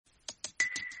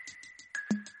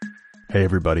Hey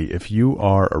everybody, if you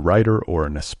are a writer or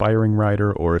an aspiring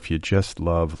writer, or if you just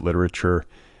love literature,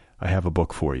 I have a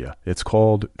book for you. It's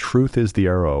called Truth is the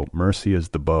Arrow, Mercy is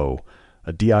the Bow,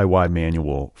 a DIY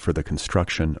manual for the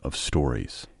construction of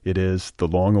stories. It is the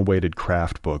long-awaited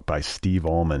craft book by Steve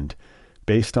Almond,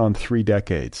 based on 3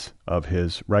 decades of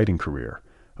his writing career,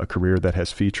 a career that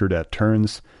has featured at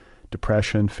turns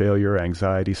depression, failure,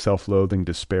 anxiety, self-loathing,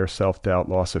 despair, self-doubt,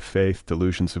 loss of faith,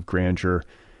 delusions of grandeur,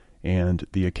 and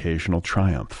the occasional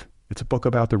triumph. It's a book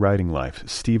about the writing life.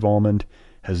 Steve Almond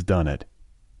has done it.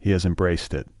 He has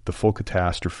embraced it, the full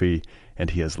catastrophe, and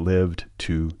he has lived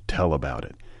to tell about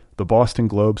it. The Boston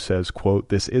Globe says, quote,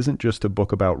 "This isn't just a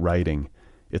book about writing,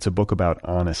 it's a book about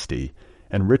honesty."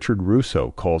 And Richard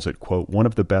Russo calls it, quote, "one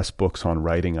of the best books on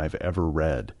writing I've ever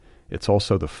read. It's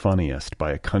also the funniest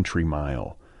by a country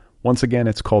mile." Once again,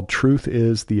 it's called Truth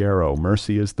is the Arrow,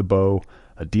 Mercy is the Bow,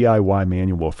 a DIY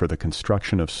manual for the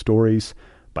construction of stories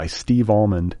by Steve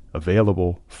Almond,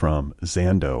 available from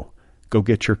Zando. Go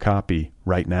get your copy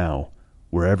right now,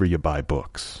 wherever you buy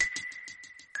books.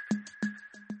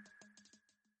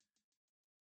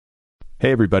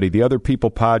 Hey everybody, The Other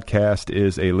People Podcast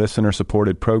is a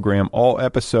listener-supported program. All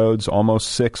episodes,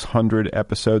 almost 600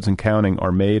 episodes and counting,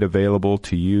 are made available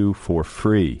to you for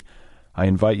free. I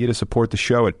invite you to support the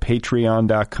show at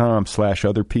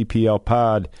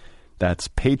patreon.com/otherpplpod. That's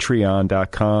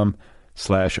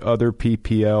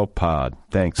patreon.com/otherpplpod.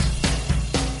 Thanks.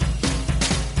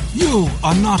 You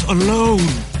are not alone.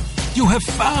 You have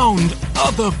found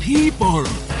other people.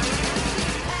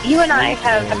 You and I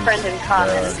have a friend in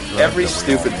common. Every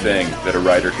stupid thing that a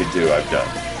writer could do, I've done.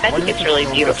 I think it's really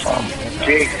beautiful.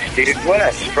 Jesus, dude, what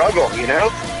a struggle, you know?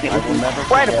 It was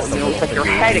incredible. It was like your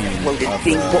head exploded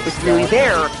seeing what was really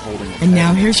there. And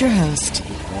now here's your host,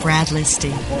 Brad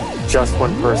Listy. Just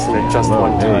one person at just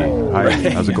one time. Hi,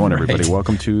 Right. how's it going, everybody? Right.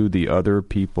 Welcome to the Other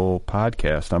People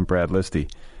Podcast. I'm Brad Listy.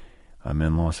 I'm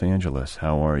in Los Angeles.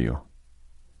 How are you?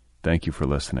 Thank you for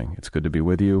listening. It's good to be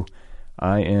with you.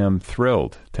 I am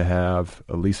thrilled to have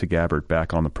Elisa Gabbert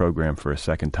back on the program for a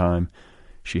second time.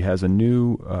 She has a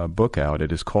new book out.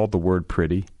 It is called The Word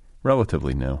Pretty,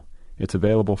 relatively new. It's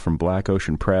available from Black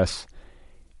Ocean Press,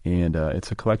 and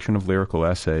it's a collection of lyrical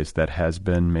essays that has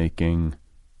been making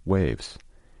waves.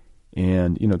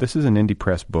 And, you know, this is an indie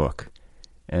press book,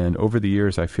 and over the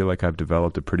years I feel like I've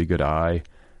developed a pretty good eye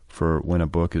for when a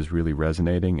book is really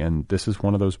resonating, and this is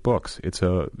one of those books. It's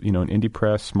an indie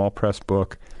press, small press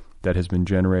book that has been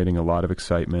generating a lot of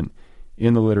excitement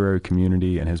in the literary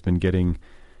community and has been getting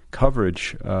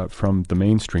coverage from the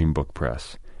mainstream book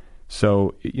press.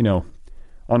 So, you know,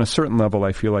 on a certain level,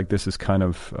 I feel like this is kind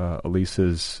of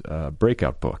Elisa's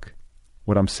breakout book.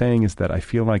 What I'm saying is that I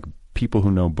feel like people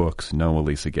who know books know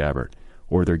Elisa Gabbert,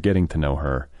 or they're getting to know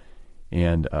her.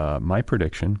 And my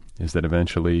prediction is that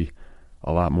eventually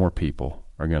a lot more people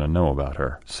are going to know about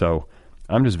her. So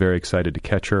I'm just very excited to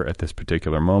catch her at this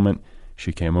particular moment.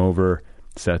 She came over,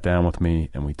 sat down with me,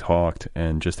 and we talked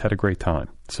and just had a great time.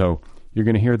 So you're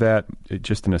going to hear that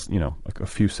just in a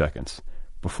few seconds.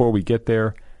 Before we get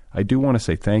there, I do want to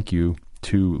say thank you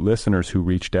to listeners who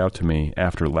reached out to me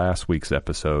after last week's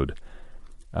episode.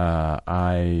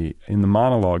 I, in the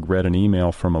monologue, read an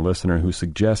email from a listener who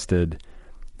suggested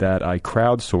that I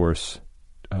crowdsource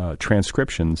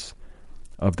transcriptions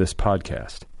of this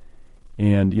podcast.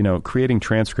 And, you know, creating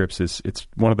transcripts it's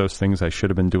one of those things I should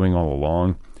have been doing all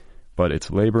along, but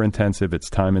it's labor intensive, it's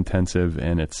time intensive,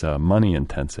 and it's money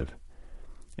intensive.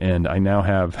 And I now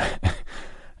have,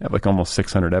 like almost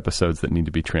 600 episodes that need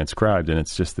to be transcribed, and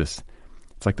it's just this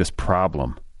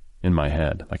problem in my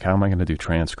head. Like, how am I going to do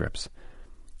transcripts?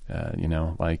 I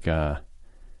don't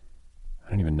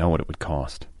even know what it would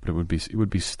cost, but it would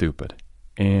be stupid.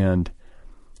 And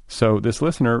so this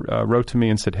listener wrote to me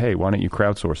and said, "Hey, why don't you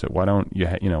crowdsource it? Why don't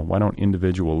why don't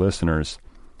individual listeners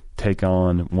take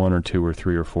on 1 or 2 or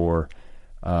 3 or 4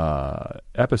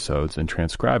 episodes and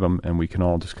transcribe them, and we can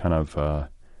all just kind of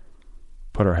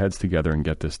put our heads together and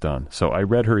get this done." So I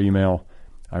read her email,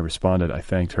 I responded, I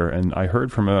thanked her, and I heard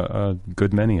from a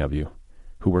good many of you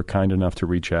who were kind enough to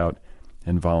reach out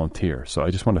and volunteer. So I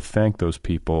just want to thank those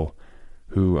people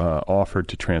who offered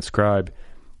to transcribe.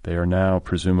 They are now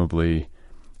presumably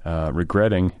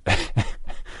regretting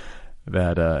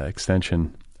that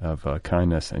extension of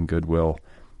kindness and goodwill,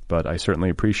 but I certainly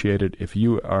appreciate it. If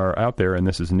you are out there and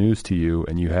this is news to you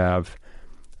and you have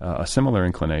a similar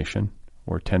inclination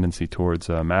or tendency towards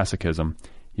masochism,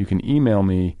 you can email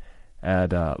me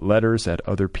at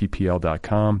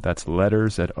letters@otherppl.com. That's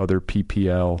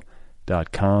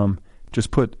letters@otherppl.com.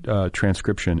 Just put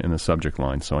transcription in the subject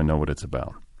line so I know what it's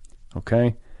about.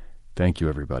 Okay? Thank you,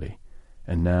 everybody.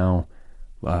 And now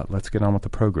let's get on with the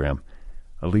program.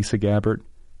 Elisa Gabbert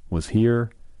was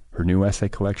here. Her new essay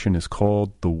collection is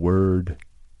called The Word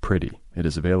Pretty. It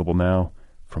is available now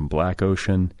from Black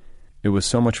Ocean. It was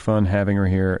so much fun having her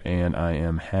here, and I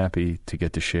am happy to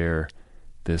get to share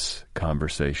this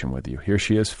conversation with you. Here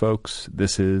she is, folks.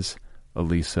 This is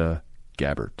Elisa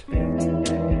Gabbert.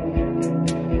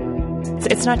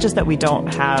 It's not just that we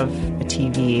don't have a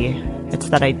TV. It's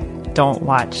that I don't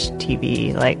watch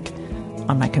TV, like,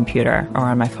 on my computer or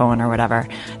on my phone or whatever.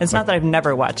 It's not that I've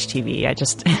never watched TV. I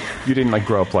just... You didn't, like,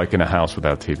 grow up, like, in a house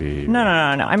without TV? No.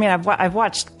 I mean, I've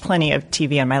watched plenty of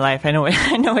TV in my life. I know what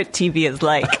TV is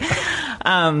like.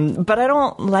 But I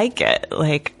don't like it.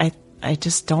 Like, I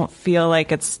just don't feel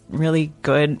like it's really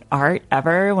good art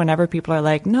ever. Whenever people are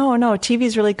like, no,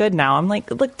 TV's really good now. I'm like,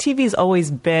 look, TV's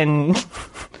always been...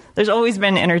 There's always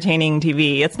been entertaining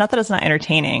TV. It's not that it's not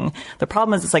entertaining. The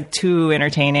problem is it's like too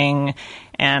entertaining,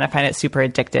 and I find it super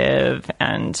addictive.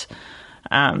 And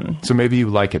so maybe you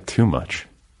like it too much.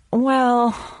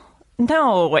 Well,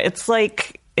 no, it's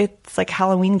like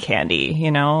Halloween candy,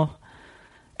 you know.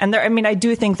 And I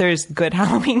do think there's good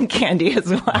Halloween candy as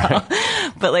well. Right.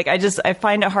 But like, I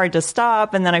find it hard to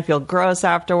stop, and then I feel gross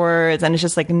afterwards, and it's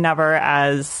just like never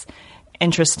as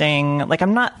interesting. Like,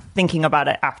 I'm not thinking about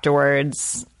it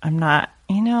afterwards. I'm not,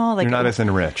 like... You're not as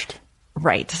enriched.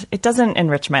 Right. It doesn't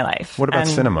enrich my life. What about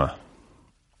cinema?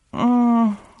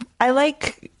 I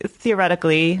like,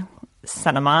 theoretically,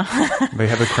 cinema. They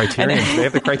have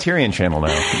the Criterion channel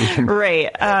now. Right.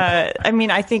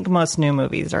 I think most new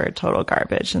movies are total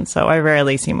garbage, and so I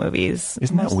rarely see movies.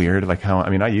 Isn't that weird? Like how,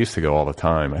 I used to go all the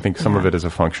time. I think some of it is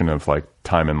a function of like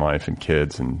time in life and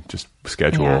kids and just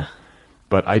schedule. Yeah.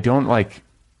 But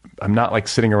I'm not like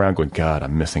sitting around going, God,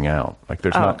 I'm missing out. Like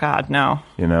there's not. Oh God, no.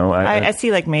 I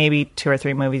see like maybe 2 or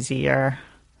 3 movies a year.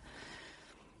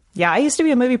 Yeah, I used to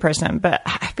be a movie person, but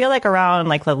I feel like around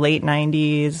like the late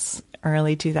 90s,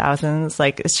 early 2000s,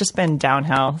 like it's just been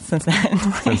downhill since then.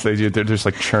 Since they're just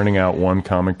like churning out one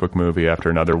comic book movie after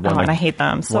another. And I hate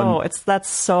them. So that's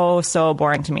so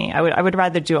boring to me. I would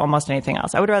rather do almost anything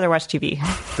else. I would rather watch TV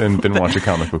than watch a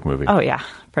comic book movie. Oh yeah,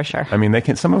 for sure.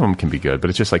 Some of them can be good, but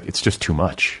it's just too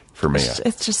much for me.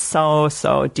 It's just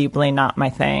so deeply not my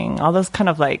thing. All those kind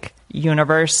of like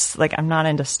universe, like I'm not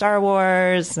into Star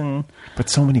Wars, but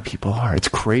so many people are. It's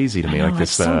crazy to me. I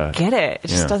just don't get it. It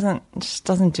just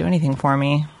doesn't do anything for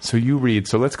me. So you read.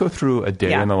 So let's go through a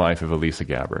day in the life of Elisa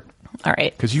Gabbert. All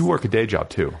right. Because you work a day job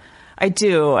too. I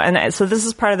do, and so this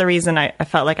is part of the reason I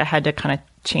felt like I had to kind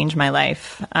of change my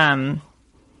life.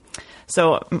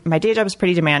 So my day job is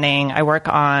pretty demanding. I work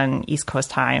on East Coast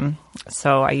time,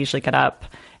 so I usually get up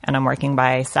and I'm working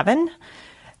by 7,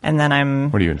 and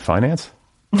then What are you in finance?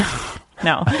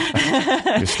 No.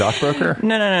 You're a stockbroker?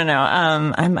 No.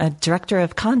 I'm a director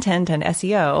of content and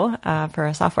SEO for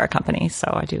a software company. So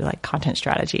I do like content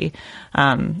strategy.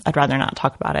 I'd rather not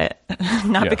talk about it.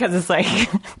 Not because it's like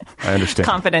I understand.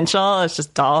 Confidential. It's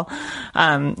just dull.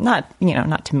 Not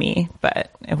to me, but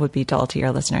it would be dull to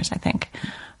your listeners, I think.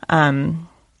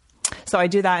 So I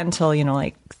do that until,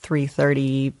 like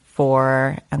 3:30,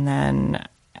 4, and then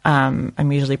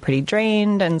I'm usually pretty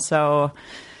drained. And so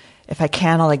if I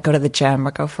can, I'll like go to the gym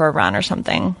or go for a run or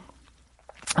something.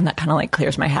 And that kind of like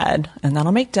clears my head. And then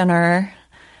I'll make dinner.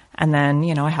 And then,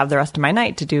 I have the rest of my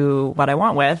night to do what I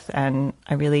want with. And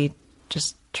I really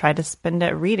just try to spend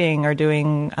it reading or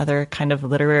doing other kind of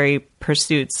literary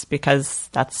pursuits because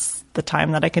that's the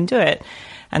time that I can do it.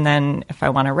 And then if I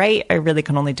want to write, I really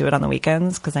can only do it on the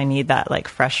weekends because I need that like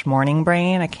fresh morning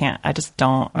brain. I just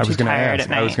don't. I'm too tired at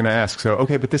night. I was going to ask. So,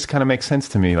 okay, but this kind of makes sense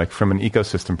to me, like from an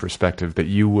ecosystem perspective, that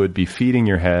you would be feeding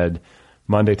your head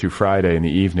Monday through Friday in the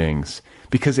evenings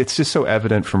because it's just so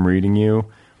evident from reading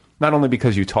you, not only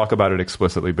because you talk about it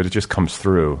explicitly, but it just comes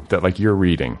through that like you're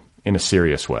reading in a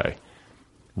serious way,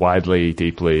 widely,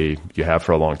 deeply, you have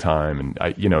for a long time. And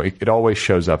it always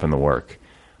shows up in the work.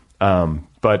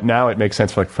 But now it makes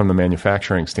sense, like from the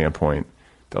manufacturing standpoint,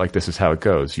 that like this is how it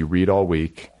goes. You read all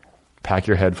week, pack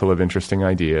your head full of interesting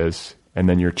ideas, and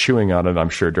then you're chewing on it, I'm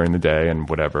sure, during the day and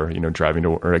whatever, driving to,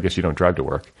 or I guess you don't drive to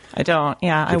work. I don't.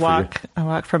 Yeah, I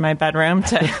walk from my bedroom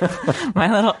to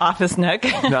my little office nook.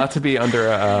 Not to be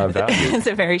undervalued. It's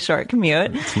a very short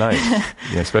commute. It's nice,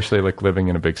 especially like living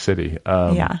in a big city.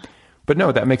 But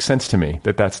no, that makes sense to me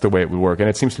that that's the way it would work, and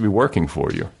it seems to be working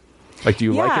for you. Like, do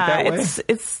you like it that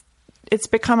way? It's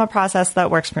become a process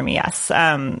that works for me, yes.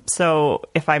 So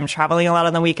if I'm traveling a lot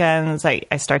on the weekends,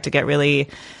 I start to get really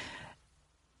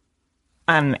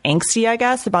angsty, I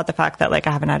guess, about the fact that like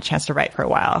I haven't had a chance to write for a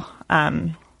while.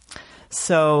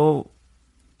 So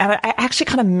I actually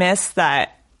kind of miss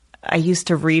that I used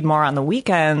to read more on the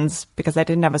weekends because I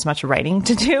didn't have as much writing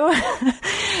to do.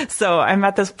 So I'm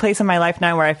at this place in my life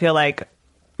now where I feel like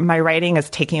my writing is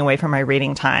taking away from my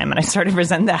reading time. And I started to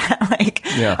resent that.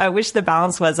 I wish the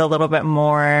balance was a little bit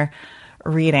more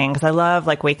reading, because I love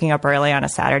like waking up early on a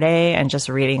Saturday and just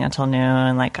reading until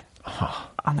noon, like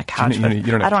on the couch. You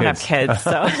don't have I don't kids. have kids.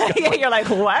 So yeah, you're like,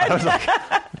 what? I was like,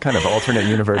 what kind of alternate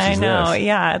universe I is know. this?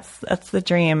 Yeah, that's the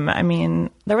dream. I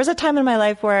mean, there was a time in my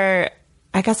life where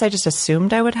I guess I just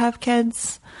assumed I would have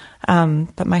kids.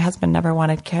 But my husband never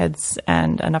wanted kids,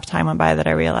 and enough time went by that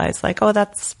I realized, like, oh,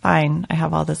 that's fine. I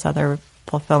have all this other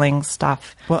fulfilling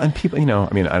stuff. Well, and people, I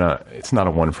mean, I don't, it's not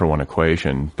a one-for-one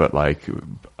equation, but like,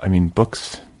 I mean,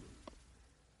 books,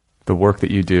 the work that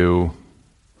you do,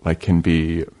 like, can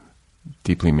be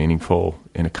deeply meaningful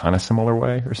in a kind of similar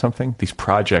way or something. These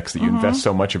projects that you invest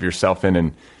so much of yourself in,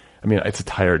 and I mean, it's a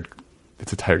tired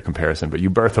comparison, but you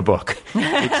birth a book.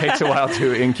 It takes a while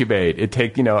to incubate.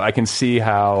 I can see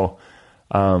how,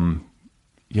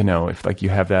 if like you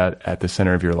have that at the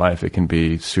center of your life, it can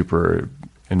be super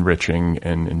enriching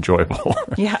and enjoyable.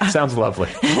 Yeah. Sounds lovely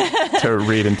to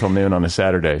read until noon on a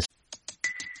Saturday.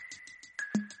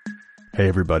 Hey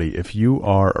everybody, if you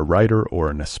are a writer or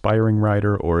an aspiring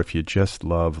writer, or if you just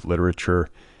love literature,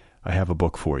 I have a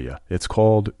book for you. It's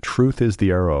called Truth is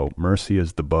the Arrow, Mercy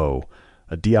is the Bow,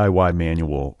 a DIY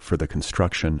manual for the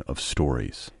construction of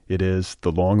stories. It is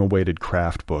the long-awaited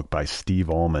craft book by Steve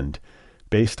Almond,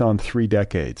 based on 3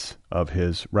 decades of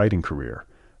his writing career,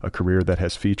 a career that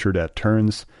has featured at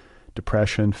turns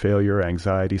depression, failure,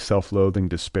 anxiety, self-loathing,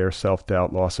 despair,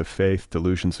 self-doubt, loss of faith,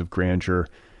 delusions of grandeur,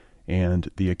 and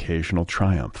the occasional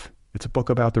triumph. It's a book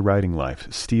about the writing life.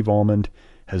 Steve Almond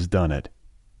has done it.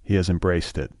 He has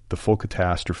embraced it, the full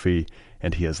catastrophe,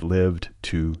 and he has lived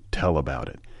to tell about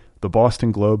it. The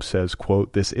Boston Globe says,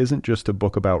 quote, "This isn't just a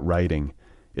book about writing,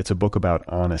 it's a book about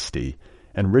honesty."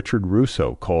 And Richard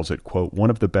Russo calls it, quote, "one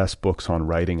of the best books on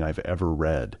writing I've ever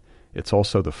read. It's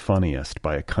also the funniest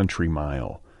by a country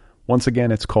mile." Once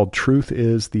again, it's called Truth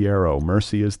is the Arrow,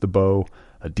 Mercy is the Bow,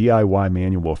 a DIY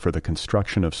manual for the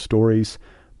construction of stories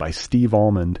by Steve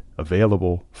Almond,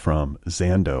 available from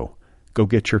Zando. Go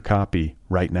get your copy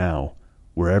right now,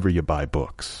 wherever you buy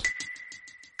books.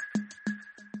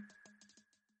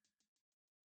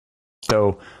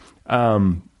 So,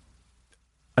 I'm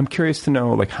curious to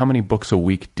know, like, how many books a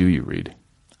week do you read?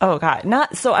 Oh God,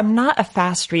 I'm not a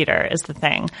fast reader is the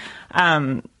thing.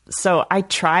 So I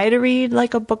try to read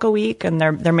like a book a week, and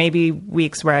there may be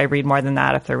weeks where I read more than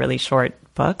that if they're really short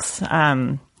books.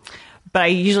 But I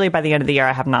usually by the end of the year,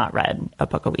 I have not read a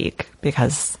book a week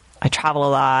because I travel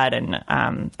a lot and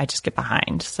I just get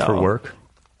behind. So for work?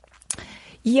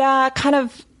 Yeah, kind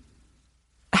of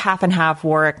half and half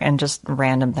work and just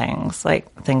random things,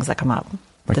 like things that come up.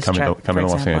 Like this coming trip, to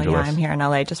Los Angeles. Yeah, I'm here in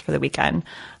LA just for the weekend.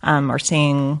 Or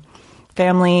seeing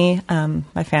family,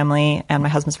 my family and my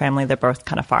husband's family. They're both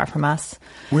kind of far from us.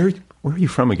 Where are you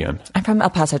from again? I'm from El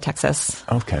Paso, Texas.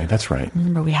 Okay, that's right.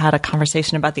 Remember we had a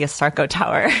conversation about the Estarco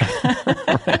Tower.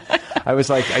 Right. I was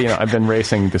like, I've been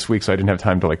racing this week, so I didn't have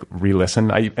time to like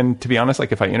re-listen. And to be honest,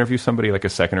 like if I interview somebody like a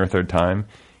second or third time,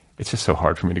 it's just so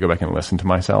hard for me to go back and listen to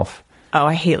myself. Oh,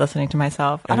 I hate listening to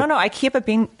myself. I don't know. I keep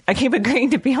agreeing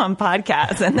to be on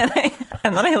podcasts, and then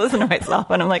I listen to myself,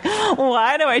 and I'm like,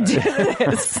 why do I do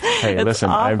this? Hey, it's listen,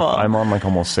 awful. I'm on like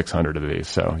almost 600 of these,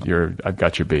 so I've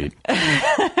got you beat.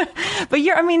 But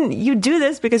you do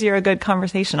this because you're a good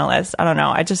conversationalist. I don't know.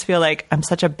 I just feel like I'm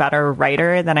such a better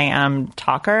writer than I am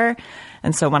talker,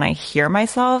 and so when I hear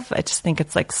myself, I just think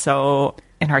it's like so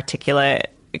inarticulate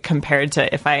compared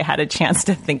to if I had a chance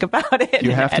to think about it.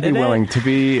 You have to be willing to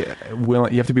you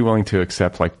have to be willing to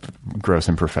accept like gross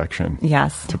imperfection.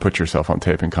 Yes. To put yourself on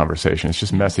tape in conversation. It's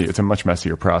just messy. It's a much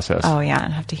messier process. Oh yeah.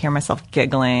 And I have to hear myself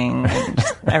giggling. And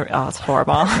it's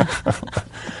horrible.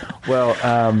 Well,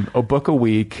 a book a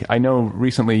week. I know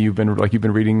recently you've been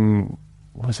reading,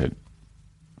 what was it?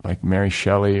 Like Mary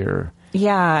Shelley or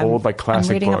old like classic books.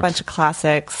 I'm reading a bunch of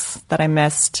classics that I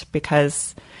missed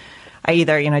because I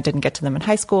either, didn't get to them in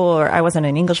high school or I wasn't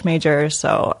an English major.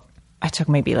 So I took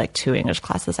maybe like 2 English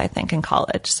classes, I think, in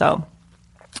college. So,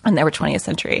 and they were 20th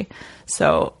century.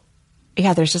 So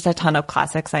yeah, there's just a ton of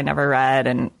classics I never read.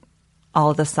 And all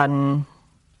of a sudden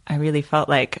I really felt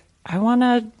like I want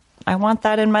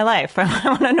that in my life. I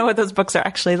want to know what those books are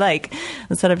actually like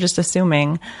instead of just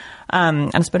assuming.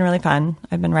 And it's been really fun.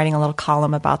 I've been writing a little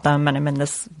column about them, and I'm in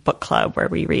this book club where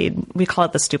we call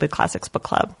it the Stupid Classics Book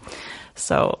Club.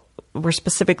 So we're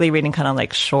specifically reading kind of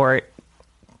like short,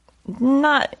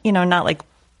 not like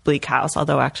Bleak House,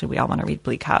 although actually we all want to read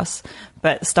Bleak House,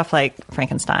 but stuff like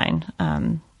Frankenstein,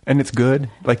 And it's good?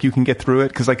 Like, you can get through it?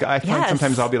 Because, like, I find Yes.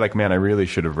 sometimes I'll be like, man, I really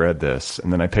should have read this.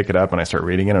 And then I pick it up and I start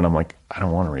reading it, and I'm like, I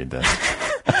don't want to read this.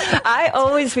 I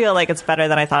always feel like it's better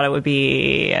than I thought it would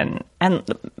be, and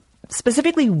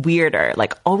specifically weirder,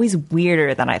 like always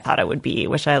weirder than I thought it would be,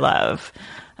 which I love.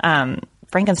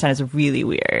 Frankenstein is really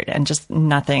weird and just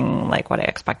nothing like what I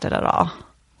expected at all.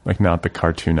 Like, not the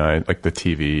cartoonized, like the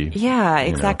TV. Yeah,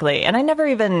 exactly. And I've never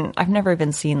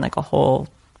even seen like a whole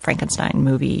Frankenstein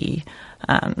movie.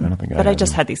 I don't think but I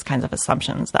just had these kinds of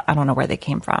assumptions that I don't know where they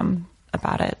came from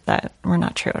about it that were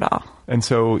not true at all. And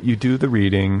so you do the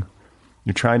reading.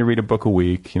 You're trying to read a book a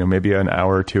week, maybe an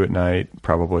hour or two at night,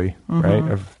 probably,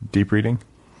 right? Of deep reading?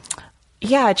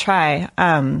 Yeah, I try.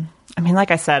 I mean, like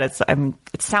I said,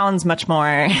 it sounds much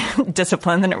more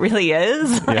disciplined than it really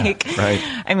is. Like, right.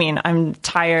 I mean, I'm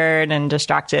tired and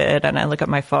distracted, and I look at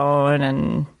my phone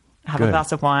and have a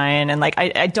glass of wine, and like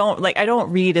I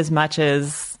don't read as much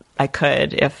as I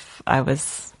could if I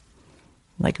was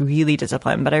like really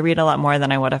disciplined, but I read a lot more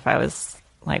than I would if I was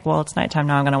like, well, it's nighttime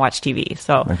now, I'm going to watch TV.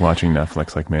 So like watching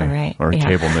Netflix like me, right. or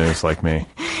cable news like me.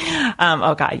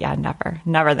 Oh God, yeah,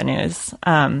 never the news.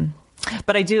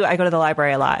 But I go to the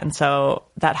library a lot, and so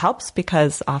that helps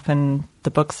because often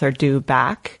the books are due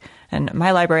back, and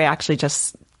my library actually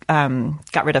just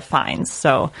got rid of fines.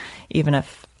 So even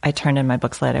if I turned in my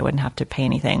books late, I wouldn't have to pay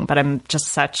anything. But I'm just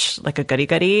such like a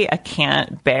goody-goody. I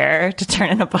can't bear to turn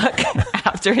in a book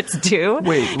after it's due.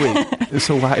 Wait.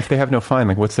 So why, if they have no fine,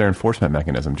 like what's their enforcement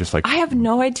mechanism? Just like, I have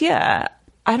no idea.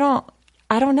 I don't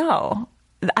know.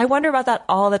 I wonder about that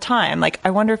all the time. Like,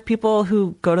 I wonder if people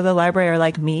who go to the library are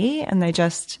like me and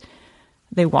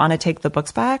they want to take the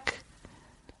books back.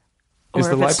 Is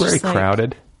the library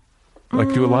crowded?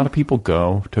 Like, do a lot of people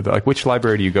go to the, like, which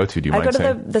library do you go to? Do you mind saying?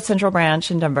 I go to the Central Branch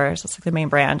in Denver. So it's like the main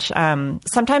branch.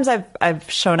 Sometimes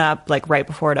I've shown up like right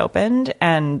before it opened,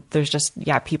 and there's just,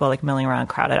 people like milling around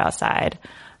crowded outside.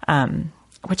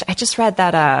 Which I just read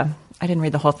that, I didn't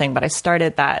read the whole thing, but I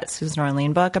started that Susan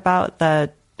Orlean book about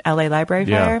the LA library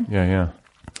fire. Yeah.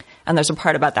 And there's a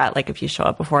part about that, like if you show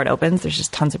up before it opens, there's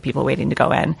just tons of people waiting to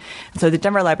go in. And so the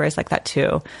Denver library is like that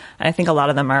too. And I think a lot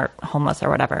of them are homeless or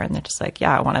whatever, and they're just like,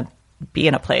 I want to be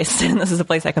in a place, and this is a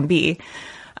place I can be.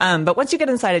 But once you get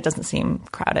inside, it doesn't seem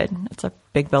crowded. It's a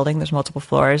big building. There's multiple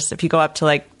floors. If you go up to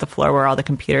like the floor where all the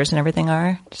computers and everything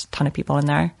are, just a ton of people in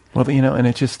there. Well, and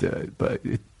it just, but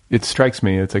it strikes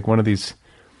me, it's like one of these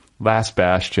last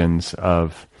bastions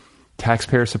of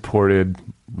taxpayer supported,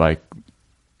 like,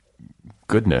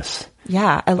 goodness.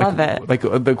 Yeah, I love it. Like,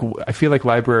 I feel like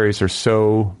libraries are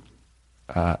so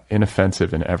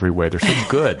inoffensive in every way. They're so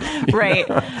good. Right.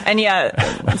 And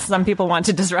yet some people want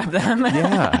to disrupt them.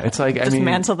 Yeah. It's like,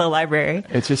 dismantle the library.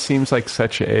 It just seems like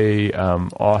such a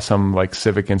awesome, like,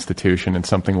 civic institution and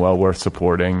something well worth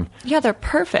supporting. Yeah, they're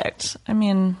perfect. I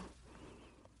mean,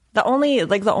 the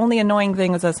only annoying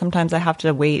thing is that sometimes I have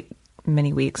to wait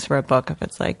many weeks for a book if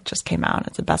it's like just came out.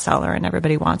 It's a bestseller and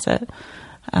everybody wants it.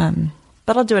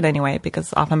 But I'll do it anyway,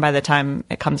 because often by the time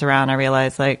it comes around, I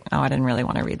realize like, I didn't really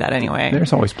want to read that anyway.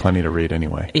 There's always plenty to read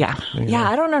anyway. Yeah. Yeah.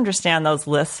 I don't understand those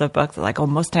lists of books like,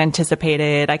 most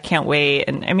anticipated. I can't wait.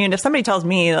 And I mean, if somebody tells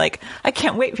me like, I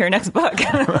can't wait for your next book,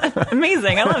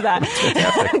 amazing. I love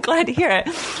that. I'm glad to hear it.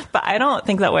 But I don't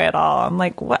think that way at all. I'm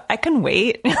like, what? I can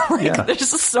wait. There's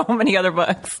just so many other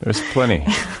books. There's plenty.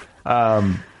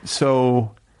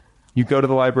 So you go to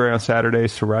the library on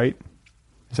Saturdays to write?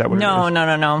 Is that what it is?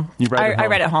 No. You write at home? I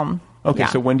write at home. Okay, yeah.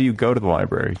 So when do you go to the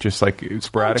library? Just like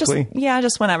sporadically?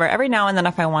 Just whenever. Every now and then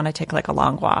if I want to take like a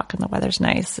long walk and the weather's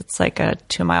nice. It's like a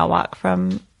 2-mile walk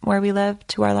from where we live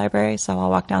to our library, so I'll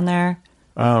walk down there.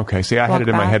 Oh, okay. See, I had it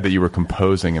in my head that you were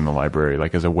composing in the library,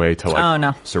 like as a way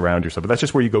to surround yourself. But that's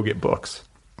just where you go get books.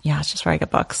 Yeah, it's just where I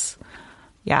get books.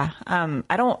 Yeah.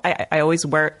 I always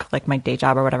work, like my day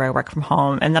job or whatever, I work from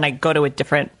home, and then I go to a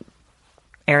different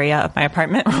area of my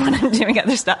apartment when I'm doing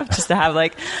other stuff, just to have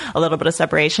like a little bit of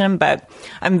separation. But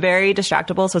I'm very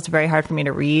distractible, so it's very hard for me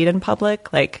to read in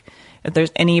public. Like if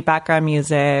there's any background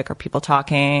music or people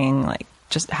talking, like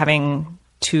just having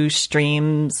two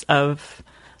streams of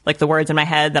like the words in my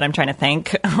head that I'm trying to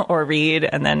think or read,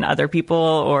 and then other people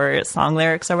or song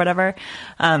lyrics or whatever,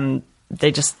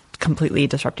 they just completely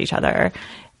disrupt each other.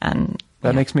 And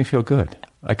that makes me feel good,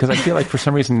 because I feel like for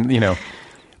some reason,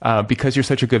 because you're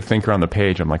such a good thinker on the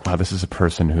page, I'm like, wow, this is a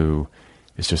person who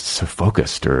is just so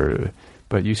focused.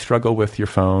 But you struggle with your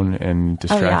phone and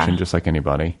distraction just like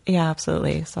anybody. Yeah,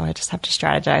 absolutely. So I just have to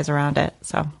strategize around it.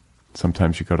 So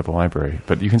sometimes you go to the library,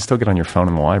 but you can still get on your phone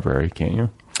in the library, can't you?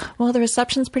 Well, the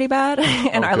reception's pretty bad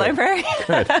in our library.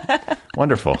 Good.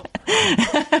 Wonderful.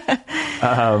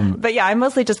 But yeah, I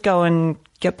mostly just go and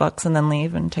get books and then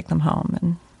leave and take them home.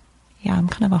 And yeah, I'm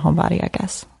kind of a homebody, I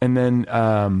guess. And then,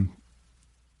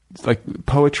 like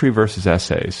poetry versus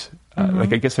essays.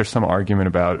 Like, I guess there's some argument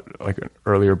about like an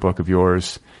earlier book of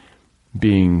yours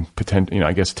being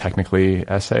I guess technically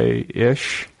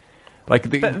essay-ish. Like,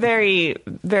 but very,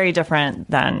 very different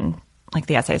than like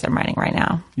the essays I'm writing right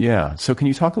now. Yeah. So can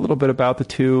you talk a little bit about the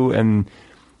two? And,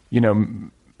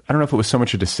 I don't know if it was so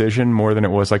much a decision more than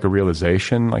it was like a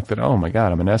realization, like that, oh my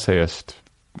God, I'm an essayist.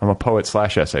 I'm a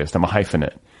poet/essayist. I'm a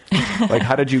hyphenate. Like,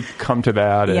 how did you come to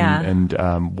that?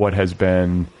 And what has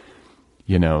been,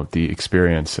 the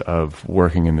experience of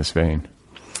working in this vein?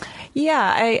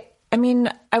 Yeah. I mean,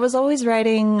 I was always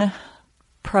writing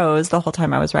prose the whole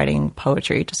time I was writing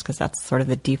poetry, just because that's sort of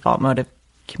the default mode of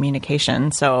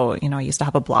communication. So, I used to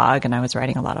have a blog and I was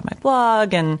writing a lot on my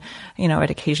blog, and,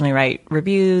 I'd occasionally write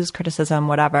reviews, criticism,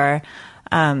 whatever.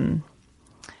 And,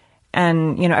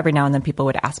 every now and then people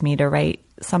would ask me to write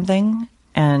something,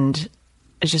 and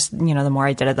it's just, the more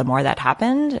I did it, the more that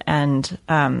happened. And,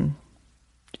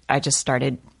 I just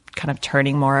started kind of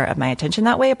turning more of my attention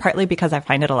that way, partly because I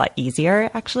find it a lot easier,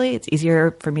 actually. It's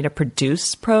easier for me to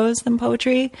produce prose than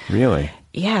poetry. Really?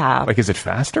 Yeah. Like, is it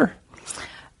faster?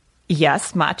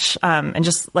 Yes, much. And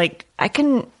just like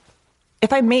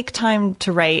if I make time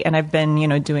to write, and I've been,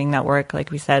 doing that work,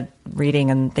 like we said, reading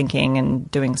and thinking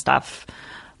and doing stuff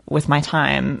with my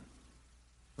time,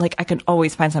 like I can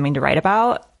always find something to write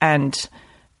about. And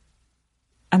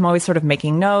I'm always sort of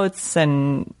making notes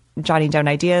and jotting down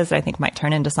ideas that I think might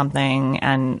turn into something.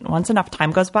 And once enough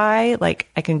time goes by, like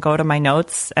I can go to my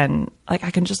notes and like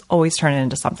I can just always turn it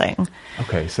into something.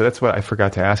 Okay. So that's what I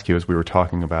forgot to ask you as we were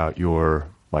talking about your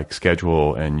like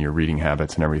schedule and your reading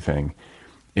habits and everything.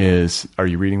 Are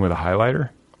you reading with a highlighter?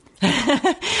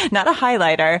 Not a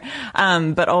highlighter,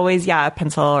 but always, a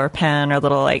pencil or pen or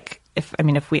little like,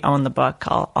 if we own the book,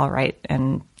 I'll write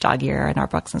in dog ear in our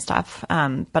books and stuff.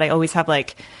 But I always have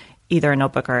like either a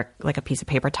notebook or like a piece of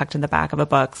paper tucked in the back of a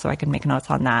book so I can make notes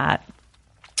on that.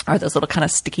 Or those little kind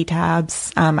of sticky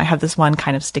tabs. I have this one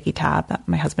kind of sticky tab that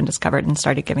my husband discovered and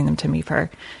started giving them to me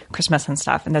for Christmas and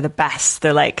stuff. And they're the best.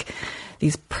 They're like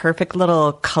these perfect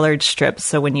little colored strips.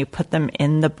 So when you put them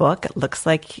in the book, it looks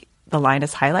like the line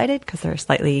is highlighted because they're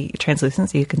slightly translucent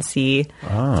so you can see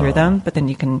through them. But then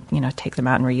you can, take them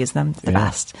out and reuse them. It's the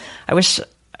best. I wish...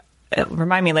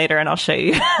 Remind me later and I'll show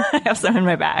you. I have some in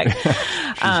my bag.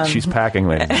 She's packing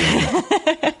later.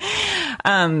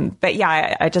 But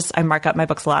yeah, I mark up my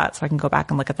books a lot so I can go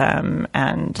back and look at them.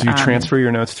 And do you transfer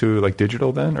your notes to like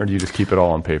digital then, or do you just keep it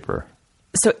all on paper?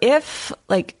 So if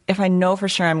I know for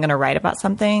sure I'm going to write about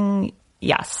something,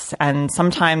 yes. And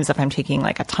sometimes if I'm taking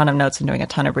like a ton of notes and doing a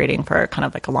ton of reading for kind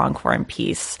of like a long form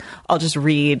piece, I'll just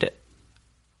read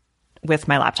with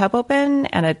my laptop open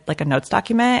and a notes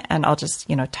document, and I'll just,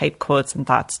 type quotes and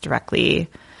thoughts directly,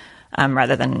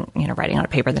 rather than, writing on a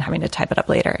paper then having to type it up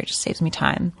later. It just saves me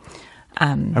time.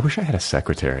 I wish I had a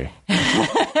secretary.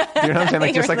 You know what I'm saying?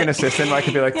 Like just like an assistant, I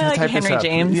could be like, like type Henry this up.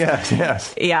 James.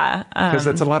 Yes. Yeah. Because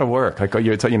that's a lot of work. Like,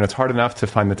 it's hard enough to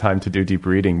find the time to do deep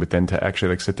reading, but then to actually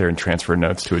like sit there and transfer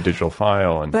notes to a digital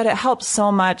file. But it helps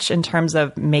so much in terms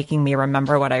of making me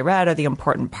remember what I read or the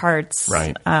important parts.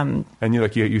 Right. And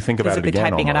you think about it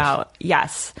again typing almost. It out.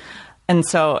 Yes.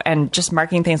 And just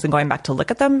marking things and going back to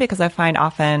look at them, because I find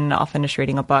often I'll finish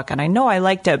reading a book and I know I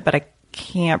liked it, but I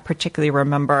can't particularly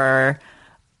remember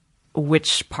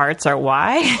which parts are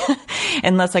why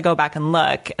unless I go back and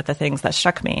look at the things that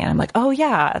struck me. And I'm like, oh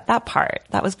yeah, that part,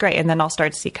 that was great. And then I'll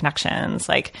start to see connections.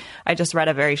 Like I just read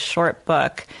a very short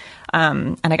book,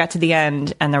 and I got to the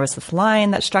end and there was this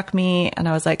line that struck me and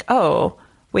I was like, oh,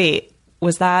 wait,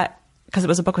 was that, because it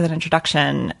was a book with an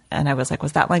introduction, and I was like,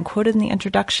 was that line quoted in the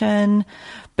introduction?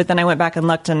 But then I went back and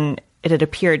looked and it had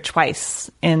appeared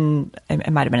twice it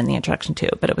might have been in the introduction too,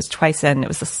 but it was twice it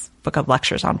was this book of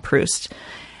lectures on Proust.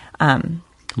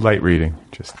 Light reading,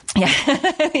 just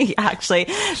actually,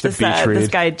 this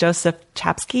guy Joseph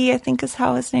Chapsky, I think is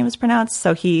how his name is pronounced.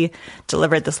 So he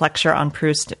delivered this lecture on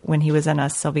Proust when he was in a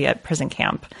Soviet prison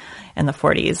camp in the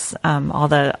 40s. All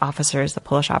the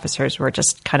Polish officers, were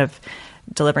just kind of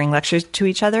delivering lectures to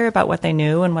each other about what they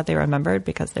knew and what they remembered,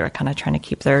 because they were kind of trying to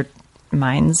keep their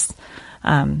minds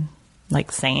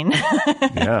sane,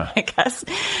 yeah. I guess.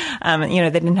 They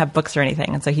didn't have books or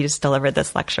anything. And so he just delivered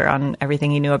this lecture on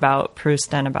everything he knew about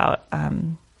Proust and about a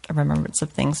remembrance of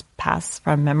things past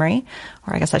from memory,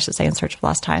 or I guess I should say in search of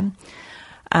lost time.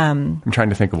 I'm trying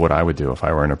to think of what I would do if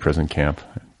I were in a prison camp.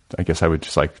 I guess I would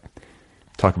just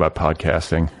talk about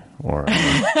podcasting or...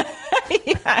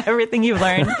 yeah, everything you've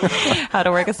learned, how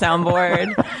to work a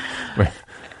soundboard.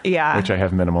 Yeah. Which I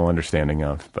have minimal understanding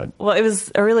of, but. Well, it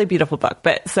was a really beautiful book,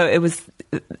 but so it was,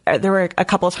 there were a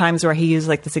couple of times where he used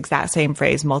like this exact same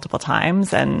phrase multiple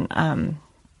times. And,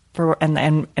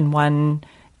 in one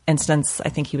instance, I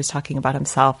think he was talking about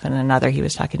himself, and another he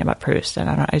was talking about Proust. And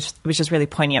I don't know, it was just really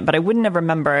poignant, but I wouldn't have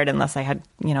remembered unless I had,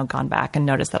 gone back and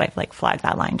noticed that I've like flagged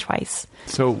that line twice.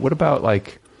 So what about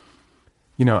like,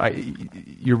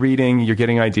 you're reading, you're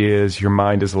getting ideas, your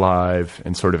mind is live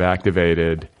and sort of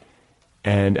activated.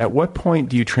 And at what point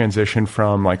do you transition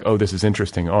from like, oh, this is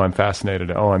interesting. Oh, I'm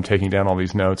fascinated. Oh, I'm taking down all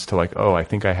these notes to like, oh, I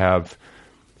think I have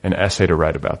an essay to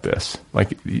write about this.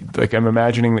 Like I'm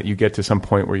imagining that you get to some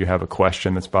point where you have a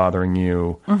question that's bothering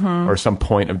you or some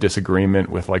point of disagreement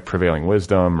with like prevailing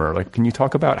wisdom, or like, can you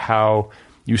talk about how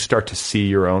you start to see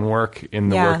your own work in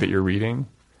the work that you're reading?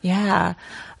 Yeah.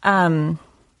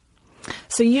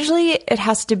 So usually it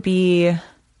has to be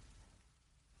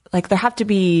like, there have to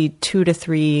be 2 to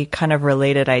 3 kind of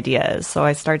related ideas. So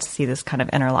I start to see this kind of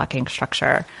interlocking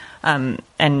structure. And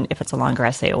if it's a longer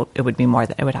essay, it would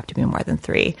have to be more than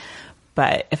 3.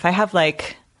 But if I have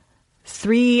like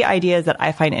 3 ideas that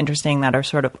I find interesting that are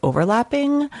sort of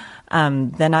overlapping,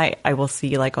 then I will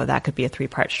see like, oh, that could be a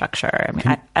 3-part structure. I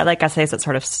mean, I like essays that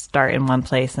sort of start in one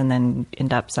place and then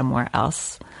end up somewhere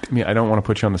else. I mean, I don't want to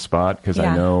put you on the spot because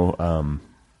I know,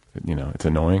 it's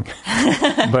annoying.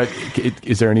 But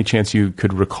is there any chance you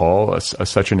could recall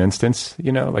such an instance,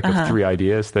 like of 3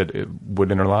 ideas that it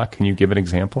would interlock? Can you give an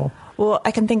example? Well,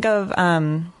 I can think of,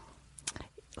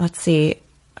 let's see.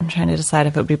 I'm trying to decide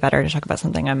if it would be better to talk about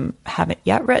something I haven't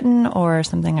yet written or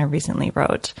something I recently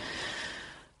wrote.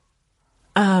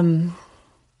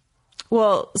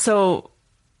 Well, so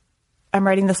I'm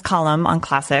writing this column on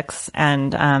classics,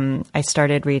 and I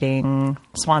started reading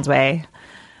Swann's Way.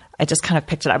 I just kind of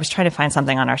picked it. I was trying to find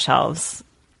something on our shelves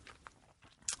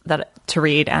to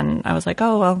read, and I was like,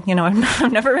 oh, well,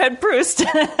 I've never read Proust.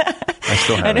 I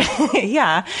still haven't.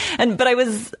 Yeah. But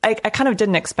I kind of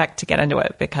didn't expect to get into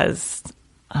it because,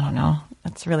 I don't know,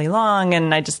 it's really long,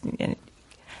 and it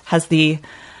has the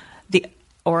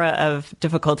aura of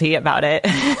difficulty about it.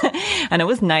 And it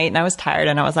was night, and I was tired,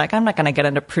 and I was like, I'm not going to get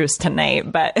into Proust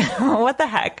tonight, but what the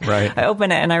heck? Right. I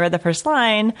opened it, and I read the first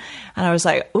line, and I was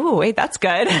like, ooh, wait, that's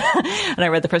good. And I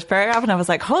read the first paragraph, and I was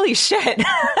like, holy shit.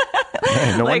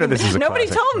 Man, no wonder this is a nobody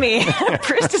classic. told me.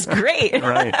 Proust is great.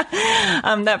 Right.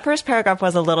 That first paragraph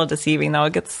was a little deceiving, though.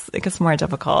 It gets more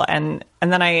difficult. And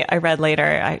then I read later,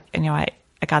 I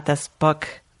got this book.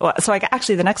 Well, so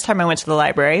the next time I went to the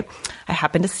library, I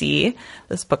happened to see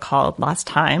this book called Lost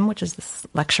Time, which is this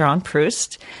lecture on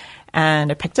Proust, and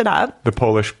I picked it up. The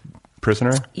Polish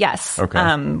prisoner? Yes.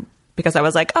 Okay. Because I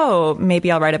was like, oh,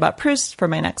 maybe I'll write about Proust for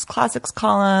my next classics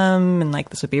column, and like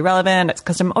this would be relevant. It's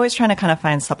because I'm always trying to kind of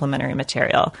find supplementary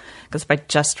material. Because if I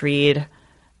just read,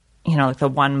 like the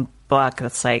one book,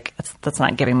 that's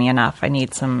not giving me enough. I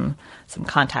need some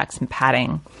context and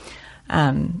padding.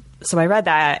 So I read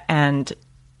that, and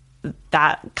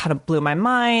that kind of blew my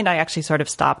mind. I actually sort of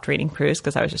stopped reading Proust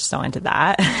because I was just so into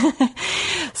that.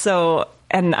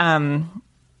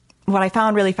 What I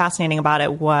found really fascinating about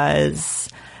it was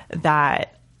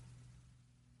that,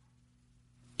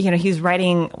 he's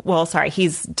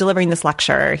delivering this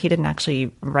lecture. He didn't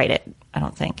actually write it, I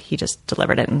don't think. He just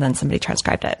delivered it, and then somebody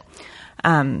transcribed it.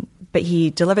 But he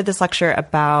delivered this lecture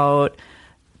about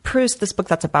Proust, this book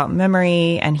that's about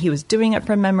memory, and he was doing it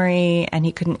from memory, and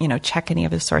he couldn't, check any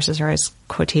of his sources or his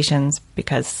quotations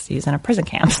because he's in a prison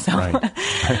camp. So, right.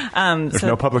 There's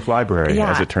no public library,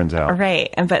 as it turns out.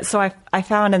 Right. But so I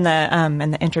found in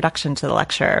the introduction to the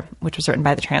lecture, which was written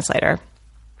by the translator,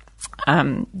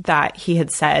 that he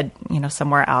had said,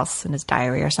 somewhere else in his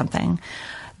diary or something,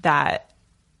 that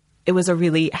it was a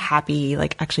really happy,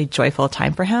 like actually joyful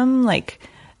time for him, like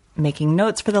making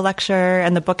notes for the lecture.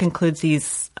 And the book includes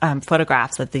these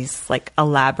photographs of these like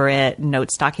elaborate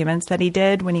notes documents that he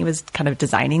did when he was kind of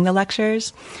designing the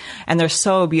lectures. And they're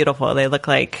so beautiful. They look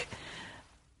like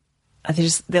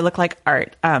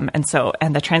art. And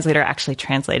the translator actually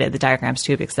translated the diagrams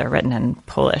too, because they're written in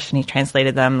Polish, and he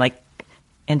translated them like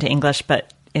into English,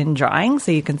 but in drawing.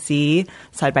 So you can see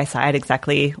side by side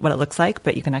exactly what it looks like,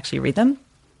 but you can actually read them.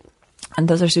 And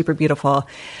those are super beautiful.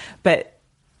 But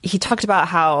he talked about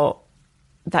how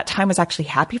that time was actually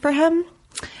happy for him.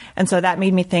 And so that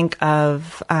made me think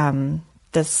of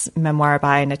this memoir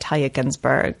by Natalia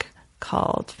Ginsburg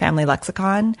called Family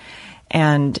Lexicon.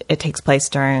 And it takes place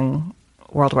during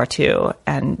World War II.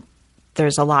 And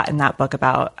there's a lot in that book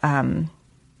about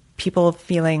people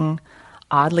feeling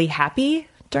oddly happy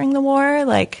during the war.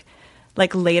 Like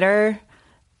later,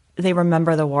 they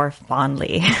remember the war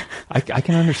fondly. I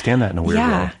can understand that in a weird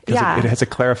way. Because it has a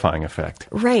clarifying effect.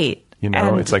 Right. You know,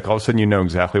 And- it's like all of a sudden you know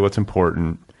exactly what's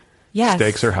important. Yes.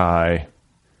 Stakes are high.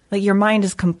 Like your mind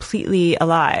is completely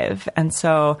alive. And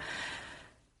so,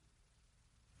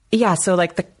 yeah, so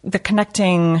like the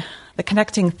connecting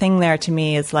thing there to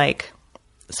me is like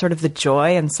sort of the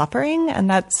joy and suffering. And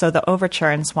that's, so the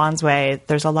overture in Swan's Way,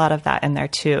 there's a lot of that in there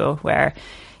too, where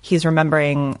he's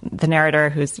remembering the narrator,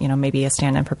 who's, you know, maybe a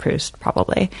stand-in for Proust,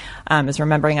 probably, is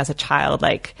remembering as a child,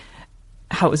 like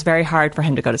how it was very hard for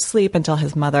him to go to sleep until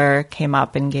his mother came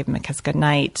up and gave him a kiss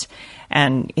goodnight.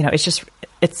 And, you know,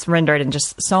 it's rendered in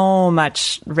just so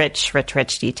much rich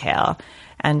detail.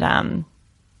 And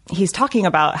he's talking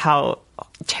about how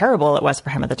terrible it was for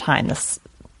him at the time, this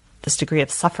degree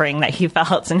of suffering that he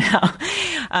felt, and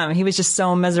how he was just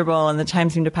so miserable, and the time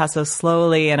seemed to pass so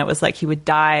slowly, and it was like he would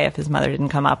die if his mother didn't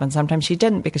come up, and sometimes she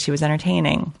didn't because she was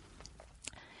entertaining.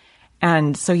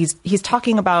 And so he's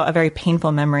talking about a very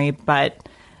painful memory, but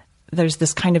there's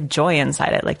this kind of joy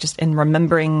inside it, like just in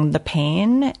remembering the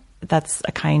pain, that's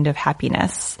a kind of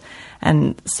happiness.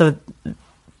 And so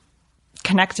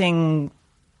connecting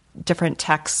different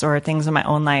texts or things in my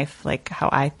own life, like how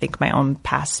I think my own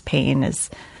past pain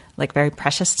is like very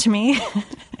precious to me.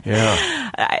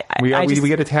 Yeah. We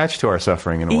get attached to our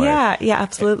suffering in a way. Yeah,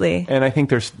 absolutely. And I think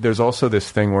there's also this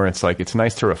thing where it's like, it's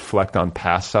nice to reflect on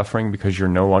past suffering because you're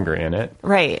no longer in it.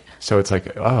 Right. So it's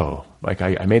like, oh, like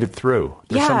I made it through.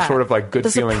 There's some sort of like good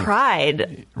There's feeling. A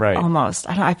pride. Right. Almost.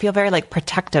 I feel very like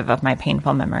protective of my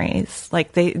painful memories.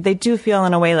 Like they do feel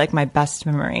in a way like my best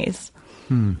memories.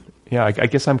 Yeah, I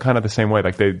guess I'm kind of the same way.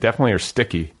 Like they definitely are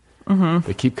sticky. Mm-hmm.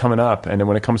 They keep coming up. And then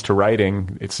when it comes to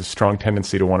writing, it's a strong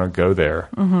tendency to want to go there.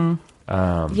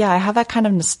 Mm-hmm. Yeah, I have that kind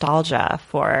of nostalgia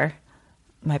for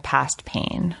my past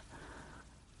pain.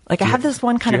 Like I have this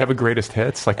one kind Do of... you have a greatest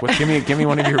hits? Like, what? Give me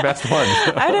one of your best ones.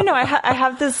 I don't know. I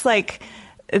have this like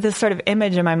this sort of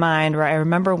image in my mind where I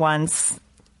remember once...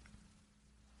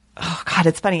 Oh, God,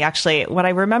 it's funny, actually. What I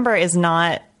remember is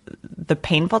not the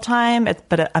painful time,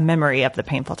 but a memory of the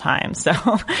painful time. So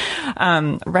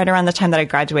right around the time that I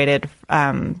graduated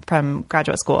from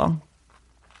graduate school,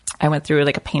 I went through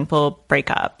like a painful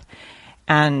breakup.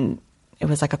 And it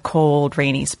was like a cold,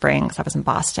 rainy spring because I was in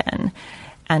Boston.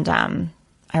 And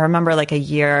I remember like a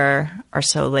year or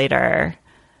so later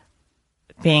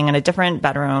being in a different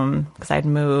bedroom because I'd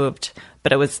moved.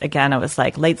 But it was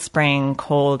like late spring,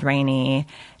 cold, rainy.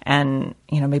 And,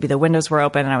 you know, maybe the windows were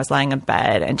open and I was lying in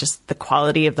bed, and just the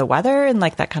quality of the weather and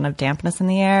like that kind of dampness in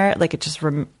the air, like it just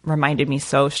reminded me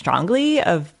so strongly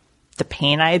of the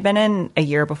pain I had been in a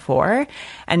year before.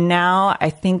 And now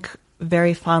I think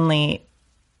very fondly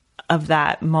of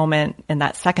that moment in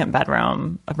that second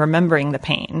bedroom of remembering the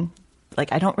pain.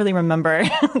 Like I don't really remember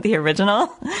the original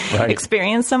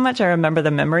experience so much. I remember the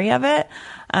memory of it.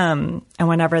 And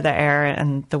whenever the air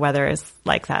and the weather is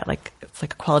like that, like it's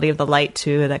like a quality of the light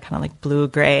too, that kind of like blue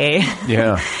gray,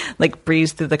 like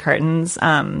breeze through the curtains.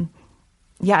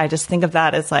 I just think of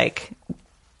that as like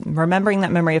remembering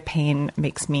that memory of pain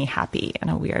makes me happy in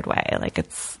a weird way. Like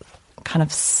it's kind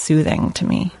of soothing to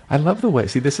me. I love the way,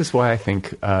 see, this is why I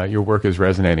think your work is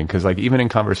resonating. Cause like even in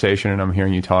conversation, and I'm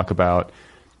hearing you talk about,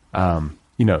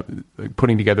 you know,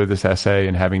 putting together this essay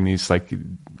and having these like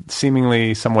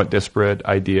seemingly somewhat disparate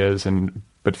ideas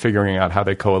but figuring out how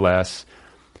they coalesce.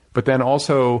 But then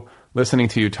also listening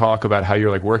to you talk about how you're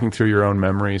like working through your own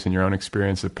memories and your own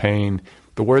experience of pain.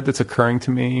 The word that's occurring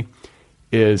to me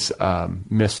is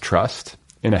mistrust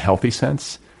in a healthy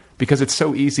sense, because it's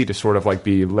so easy to sort of like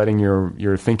be letting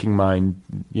your thinking mind,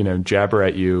 you know, jabber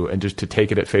at you and just to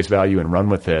take it at face value and run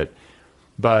with it.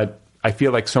 But I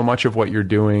feel like so much of what you're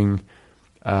doing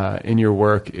in your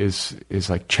work is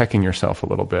like checking yourself a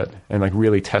little bit and like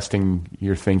really testing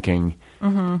your thinking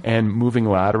and moving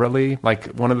laterally. Like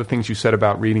one of the things you said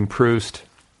about reading Proust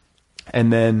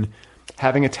and then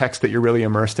having a text that you're really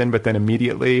immersed in, but then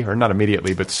immediately, or not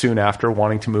immediately, but soon after,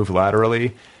 wanting to move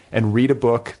laterally and read a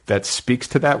book that speaks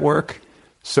to that work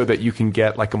so that you can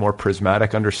get like a more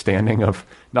prismatic understanding of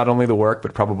not only the work,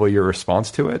 but probably your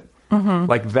response to it.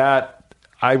 Like that,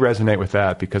 I resonate with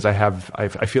that because I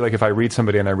feel like if I read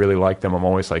somebody and I really like them, I'm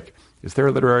always like, is there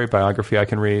a literary biography I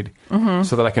can read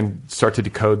so that I can start to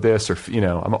decode this? Or, you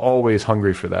know, I'm always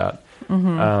hungry for that.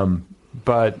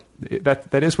 But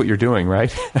that is what you're doing,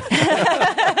 right?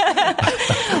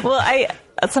 Well,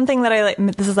 something that I like,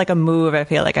 this is like a move I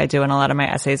feel like I do in a lot of my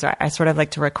essays, where I sort of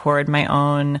like to record my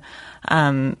own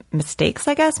mistakes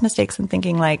in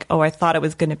thinking like, oh, I thought it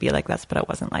was going to be like this, but it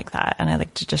wasn't like that. And I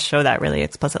like to just show that really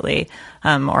explicitly.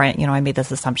 Or, you know, I made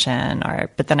this assumption,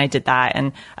 but then I did that.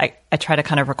 And I try to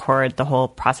kind of record the whole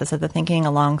process of the thinking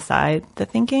alongside the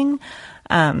thinking,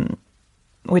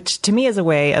 which to me is a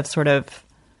way of sort of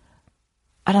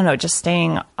I don't know, just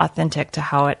staying authentic to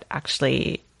how it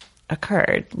actually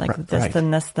occurred, like this,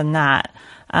 then this, then that.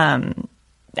 And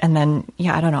then,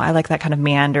 I don't know. I like that kind of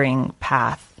meandering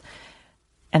path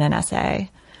in an essay.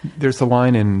 There's a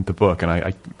line in the book,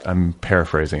 and I'm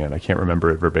paraphrasing it. I can't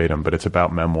remember it verbatim, but it's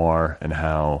about memoir and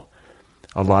how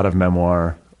a lot of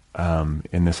memoir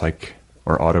in this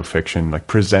or autofiction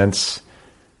presents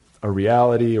a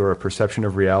reality or a perception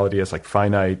of reality as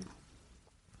finite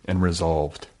and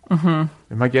resolved.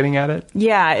 Mm-hmm. Am I getting at it?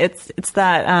 Yeah, it's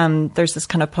that there's this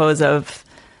kind of pose of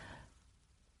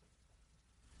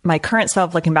my current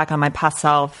self looking back on my past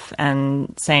self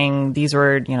and saying these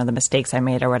were, the mistakes I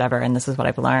made or whatever, and this is what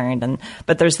I've learned.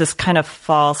 But there's this kind of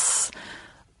false,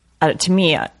 to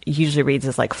me, it usually reads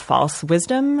as false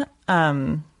wisdom,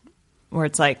 where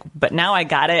it's but now I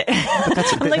got it.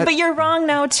 But you're wrong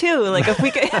now too. If we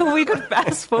could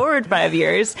fast forward 5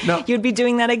 years, you'd be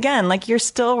doing that again. You're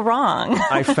still wrong.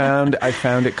 I found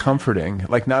it comforting,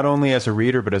 not only as a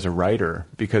reader, but as a writer,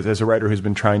 because as a writer who's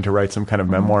been trying to write some kind of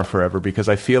memoir forever, because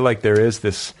I feel like there is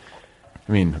this,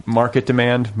 market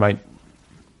demand might,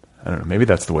 I don't know, maybe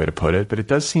that's the way to put it, but it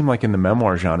does seem like in the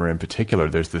memoir genre in particular,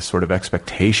 there's this sort of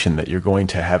expectation that you're going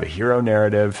to have a hero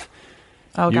narrative,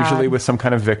 usually with some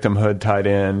kind of victimhood tied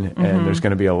in, and there's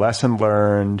going to be a lesson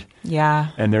learned. Yeah.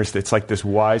 And it's this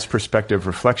wise perspective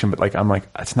reflection, but I'm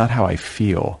that's not how I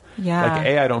feel.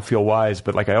 Yeah. I don't feel wise,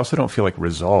 but I also don't feel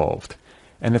resolved.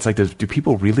 And it's do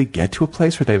people really get to a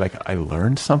place where they I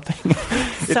learned something?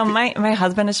 So my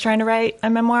husband is trying to write a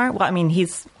memoir. Well,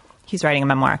 he's writing a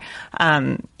memoir.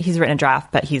 He's written a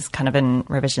draft, but he's kind of in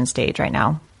revision stage right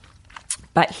now.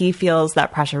 But he feels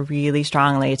that pressure really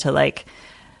strongly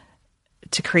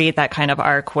to create that kind of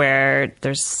arc where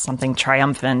there's something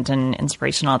triumphant and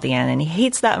inspirational at the end. And he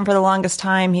hates that. And for the longest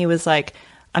time, he was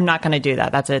I'm not going to do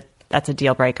that. That's a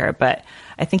deal breaker. But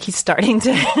I think he's starting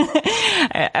to,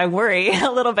 I worry a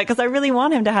little bit because I really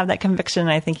want him to have that conviction.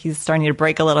 I think he's starting to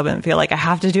break a little bit and feel I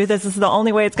have to do this. This is the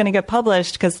only way it's going to get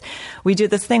published, because we do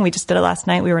this thing. We just did it last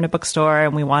night. We were in a bookstore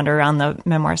and we wander around the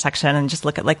memoir section and just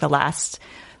look at the last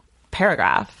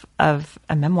paragraph of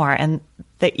a memoir, and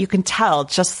that you can tell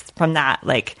just from that,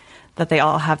 that they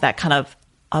all have that kind of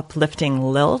uplifting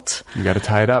lilt. You got to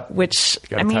tie it up. Which,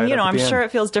 I'm sure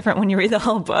it feels different when you read the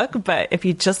whole book, but if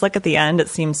you just look at the end, it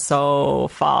seems so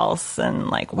false. And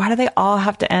why do they all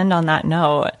have to end on that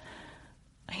note?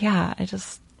 Yeah, I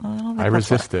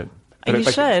resist it. But you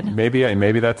should.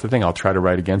 Maybe that's the thing. I'll try to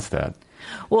write against that.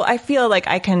 Well, I feel like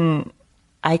I can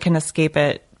escape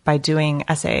it by doing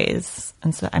essays.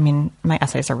 And so, my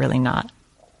essays are really not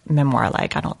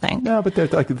memoir-like, I don't think. No, but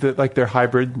they're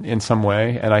hybrid in some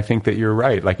way, and I think that you're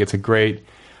right. It's a great,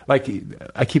 I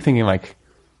keep thinking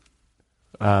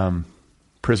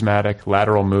prismatic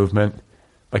lateral movement.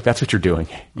 That's what you're doing.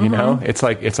 You know, it's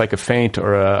like a feint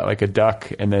or a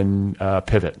duck and then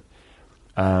pivot,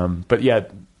 but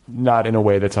yet not in a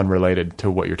way that's unrelated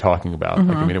to what you're talking about.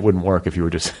 It wouldn't work if you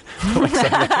were just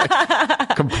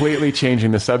completely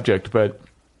changing the subject. But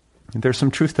there's some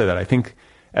truth to that. I think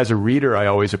as a reader, I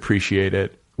always appreciate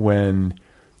it when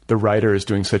the writer is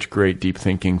doing such great deep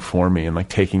thinking for me and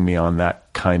taking me on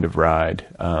that kind of ride,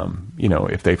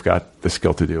 if they've got the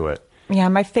skill to do it. Yeah,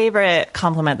 my favorite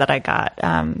compliment that I got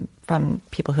from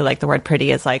people who like the word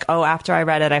pretty is after I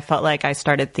read it, I felt like I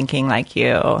started thinking like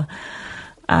you,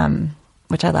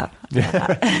 which I love.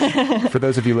 Yeah. For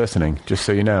those of you listening, just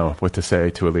so you know what to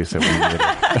say to Elisa when you read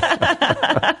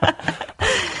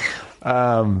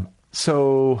it.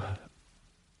 So...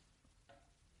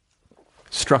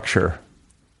 structure,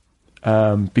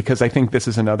 because I think this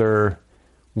is another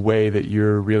way that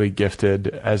you're really gifted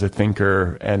as a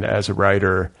thinker and as a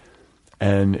writer,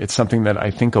 and it's something that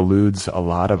I think eludes a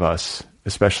lot of us,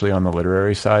 especially on the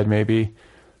literary side, maybe,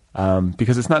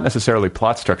 because it's not necessarily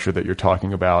plot structure that you're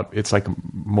talking about. It's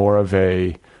more of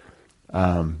a,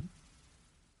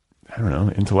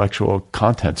 intellectual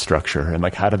content structure,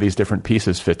 and how do these different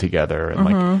pieces fit together,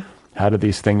 and how do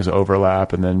these things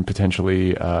overlap and then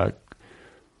potentially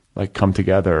come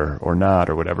together or not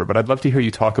or whatever. But I'd love to hear you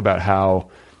talk about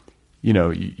how,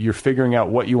 you're figuring out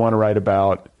what you want to write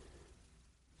about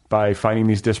by finding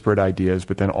these disparate ideas,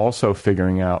 but then also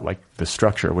figuring out the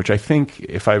structure, which I think,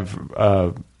 if I've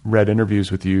read interviews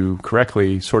with you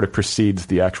correctly, sort of precedes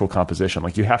the actual composition.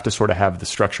 You have to sort of have the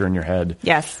structure in your head,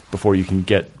 yes, before you can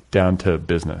get down to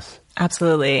business.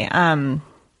 Absolutely. I'm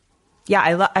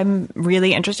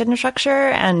really interested in structure,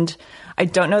 and I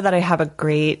don't know that I have a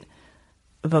great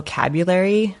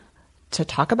vocabulary to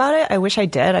talk about it. I wish I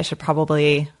did. I should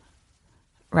probably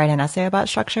write an essay about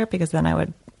structure, because then I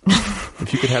would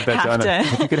if you could have that done,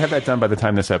 if you could have that done by the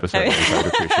time this episode, I would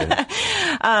appreciate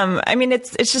I mean,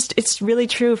 it's really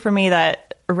true for me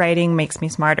that writing makes me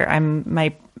smarter.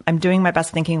 I'm doing my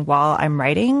best thinking while I'm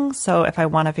writing. So if I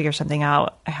want to figure something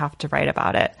out, I have to write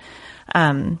about it.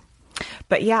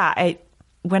 But yeah, I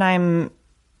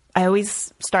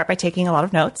always start by taking a lot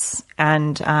of notes,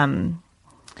 and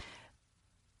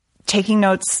taking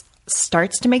notes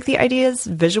starts to make the ideas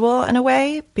visual in a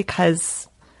way, because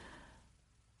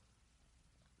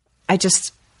I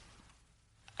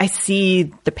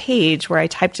see the page where I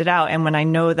typed it out, and when I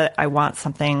know that I want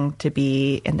something to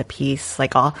be in the piece,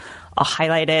 like I'll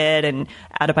highlight it and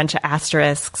add a bunch of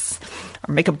asterisks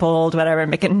or make it bold, whatever,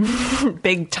 make it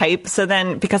big type. So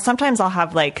then, because sometimes I'll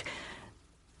have like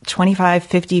 25,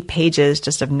 50 pages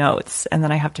just of notes, and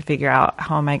then I have to figure out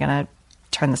how am I going to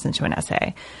turn this into an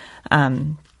essay.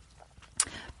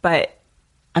 But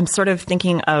I'm sort of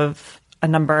thinking of a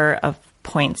number of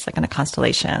points, like in a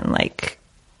constellation, like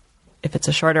if it's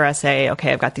a shorter essay,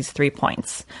 okay, I've got these 3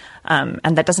 points.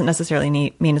 And that doesn't necessarily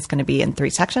mean it's going to be in 3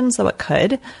 sections, though it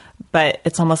could, but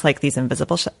it's almost like these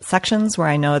invisible sections where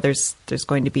I know there's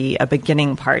going to be a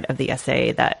beginning part of the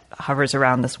essay that hovers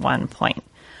around this one point.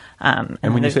 And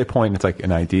when you say point, it's like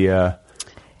an idea.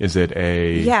 Is it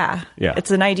a... Yeah. It's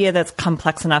an idea that's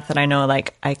complex enough that I know,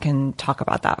 like, I can talk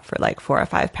about that for like 4 or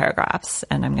 5 paragraphs,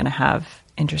 and I'm going to have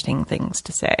interesting things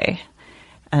to say.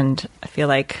 And I feel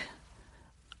like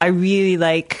I really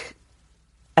like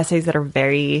essays that are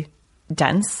very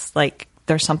dense. Like,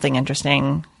 there's something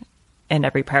interesting in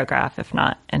every paragraph, if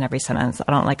not in every sentence.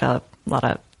 I don't like a lot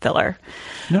of filler.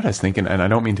 You know what I was thinking, and I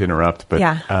don't mean to interrupt,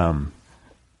 but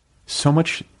so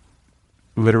much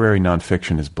literary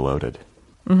nonfiction is bloated.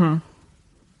 Mm-hmm.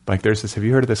 Like, there's this, have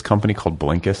you heard of this company called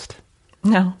Blinkist?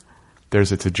 No.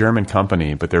 It's a German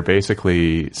company, but they're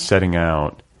basically setting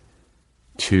out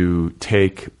to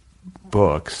take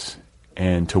books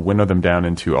and to winnow them down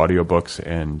into audiobooks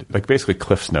and like basically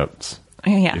Cliff's Notes.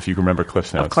 Yeah. If you remember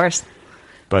Cliff's Notes. Of course.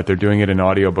 But they're doing it in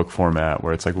audiobook format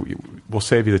where it's like, we'll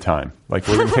save you the time. Like,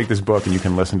 we're going to take this book and you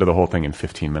can listen to the whole thing in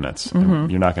 15 minutes. Mm-hmm.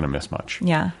 And you're not going to miss much.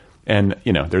 Yeah. And,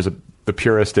 you know, the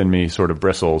purist in me sort of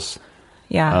bristles.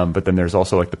 Yeah. But then there's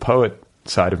also like the poet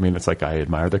side of me that's like, I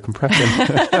admire the compression.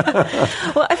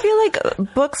 Well, I feel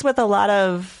like books with a lot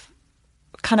of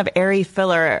kind of airy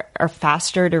filler are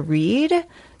faster to read.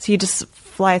 So you just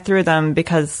fly through them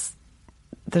because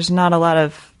there's not a lot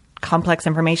of complex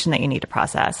information that you need to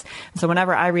process. And so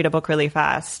whenever I read a book really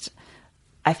fast,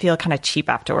 I feel kind of cheap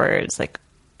afterwards. Like,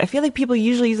 I feel like people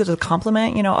usually use it as a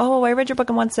compliment, you know, oh, I read your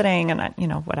book in one sitting, and I, you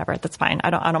know, whatever, that's fine.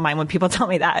 I don't mind when people tell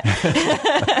me that.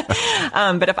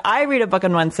 But if I read a book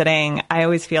in one sitting, I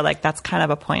always feel like that's kind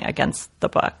of a point against the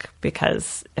book,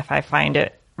 because if I find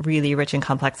it really rich and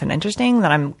complex and interesting,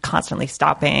 then I'm constantly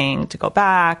stopping to go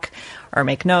back or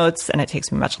make notes, and it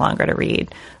takes me much longer to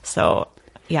read. So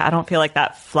yeah, I don't feel like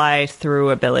that fly through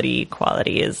ability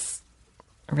quality is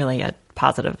really a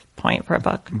positive point for a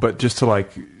book. But just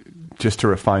to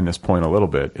refine this point a little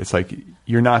bit, it's like,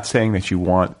 you're not saying that you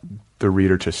want the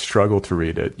reader to struggle to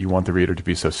read it. You want the reader to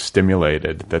be so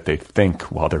stimulated that they think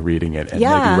while they're reading it and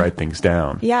maybe write things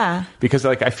down. Yeah. Because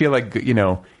like, I feel like, you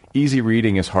know, easy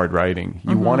reading is hard writing.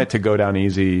 You want it to go down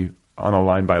easy on a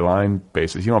line by line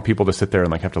basis. You don't want people to sit there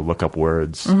and like have to look up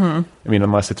words. I mean,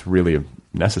 unless it's really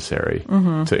necessary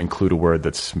to include a word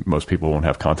that's most people won't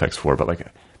have context for, but like,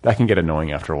 that can get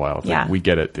annoying after a while. It's like, we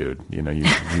get it, dude. You know, you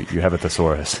have a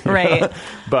thesaurus. Right.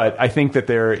 But I think that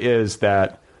there is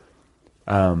that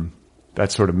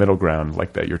sort of middle ground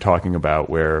like that you're talking about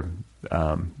where,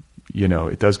 you know,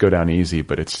 it does go down easy,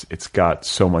 but it's got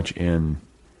so much in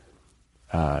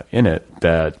it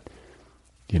that,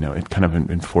 you know, it kind of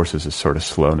enforces a sort of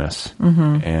slowness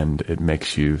and it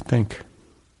makes you think.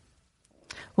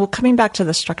 Well, coming back to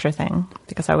the structure thing,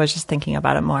 because I was just thinking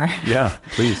about it more. Yeah,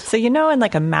 please. So, you know, in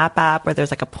like a map app where there's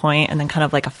like a point and then kind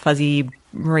of like a fuzzy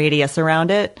radius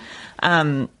around it,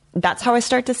 that's how I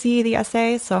start to see the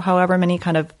essay. So however many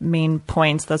kind of main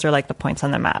points, those are like the points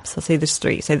on the map. So say there's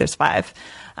 3, say there's 5.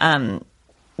 Then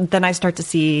I start to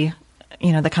see,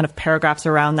 you know, the kind of paragraphs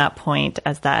around that point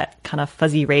as that kind of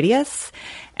fuzzy radius.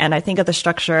 And I think of the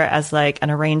structure as like an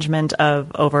arrangement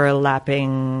of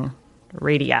overlapping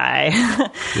radii.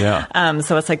 Yeah.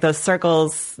 So it's like those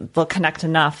circles will connect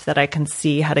enough that I can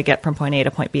see how to get from point A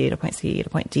to point B to point C to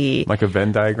point D. Like a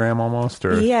Venn diagram almost?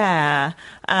 Or Yeah.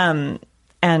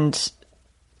 And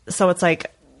so it's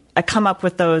like I come up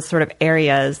with those sort of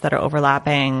areas that are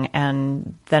overlapping,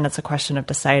 and then it's a question of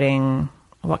deciding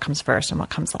what comes first and what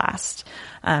comes last.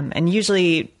 And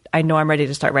usually I know I'm ready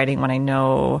to start writing when I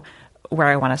know where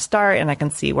I want to start and I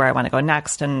can see where I want to go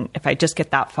next. And if I just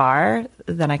get that far,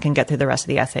 then I can get through the rest of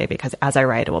the essay, because as I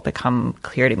write, it will become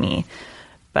clear to me.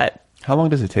 But How long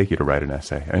does it take you to write an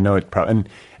essay? I know it probably,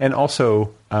 and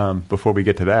also, before we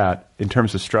get to that, in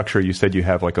terms of structure, you said you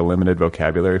have like a limited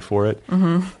vocabulary for it.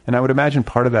 Mm-hmm. And I would imagine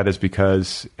part of that is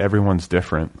because everyone's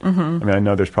different. Mm-hmm. I mean, I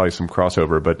know there's probably some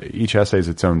crossover, but each essay is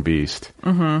its own beast.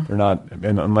 Mm-hmm. They're not,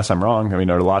 and unless I'm wrong, I mean,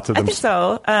 there are lots of them. I think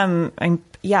so.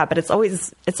 Yeah, but it's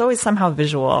always somehow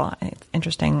visual. It's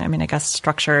interesting. I mean, I guess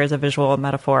structure is a visual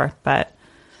metaphor, but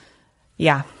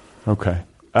yeah. Okay.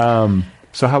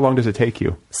 So how long does it take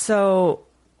you? So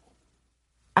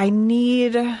I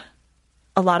need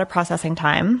a lot of processing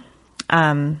time,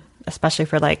 especially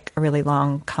for like a really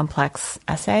long, complex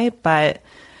essay.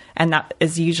 And that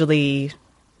is usually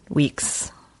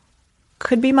weeks,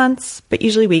 could be months, but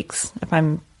usually weeks if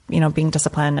I'm, being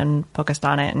disciplined and focused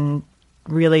on it and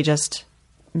really just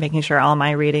making sure all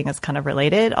my reading is kind of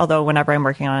related. Although whenever I'm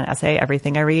working on an essay,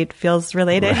 everything I read feels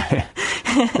related. Right.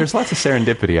 There's lots of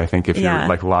serendipity, I think, if you're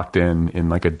like locked in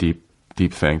like a deep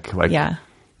think. Like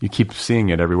you keep seeing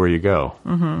it everywhere you go.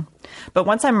 Mm-hmm. But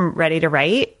once I'm ready to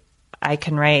write, I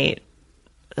can write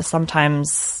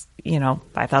sometimes,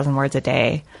 5,000 words a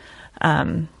day,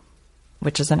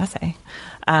 which is an essay.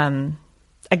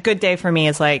 A good day for me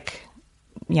is like,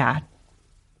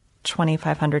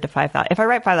 2,500 to 5,000. If I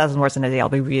write 5,000 words in a day, I'll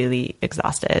be really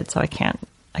exhausted. So I can't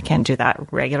do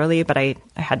that regularly, but I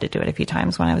had to do it a few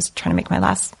times when I was trying to make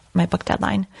my book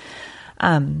deadline.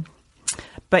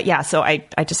 But yeah, so I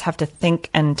just have to think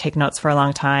and take notes for a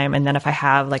long time. And then if I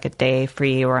have like a day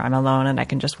free where I'm alone and I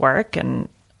can just work, and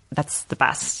that's the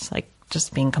best, like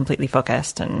just being completely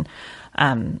focused, and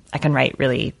I can write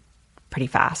really pretty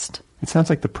fast. It sounds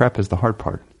like the prep is the hard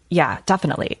part. Yeah,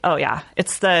 definitely. Oh yeah.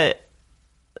 It's the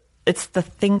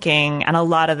thinking, and a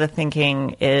lot of the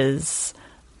thinking is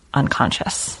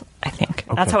unconscious, I think.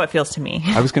 Okay. That's how it feels to me.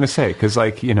 I was going to say, because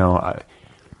like,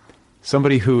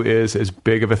 somebody who is as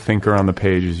big of a thinker on the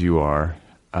page as you are,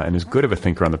 and as good of a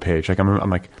thinker on the page, like I'm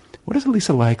like, what is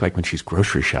Elisa like when she's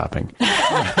grocery shopping?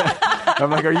 I'm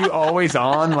like, are you always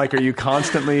on? Like, are you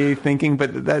constantly thinking?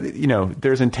 But that,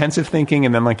 there's intensive thinking,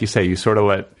 and then like you say, you sort of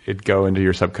let it go into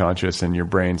your subconscious and your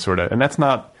brain sort of, and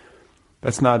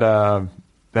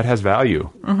that has value.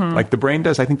 Mm-hmm. Like the brain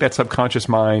does. I think that subconscious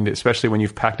mind, especially when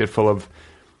you've packed it full of,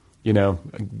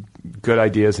 good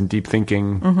ideas and deep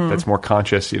thinking, that's more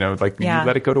conscious, you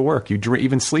let it go to work.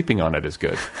 Even sleeping on it is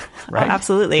good. Right? Oh,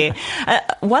 absolutely.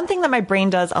 One thing that my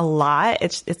brain does a lot,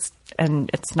 it's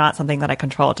not something that I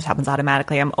control. It just happens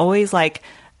automatically. I'm always like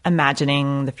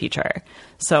imagining the future.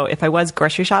 So if I was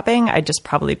grocery shopping, I'd just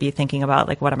probably be thinking about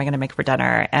like, what am I going to make for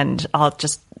dinner? And I'll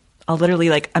literally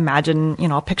like imagine,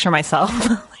 I'll picture myself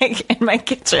like in my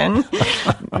kitchen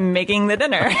making the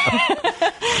dinner.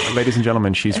 Ladies and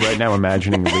gentlemen, she's right now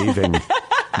imagining leaving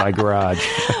my garage.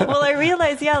 Well, I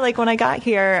realized, like when I got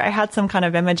here, I had some kind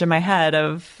of image in my head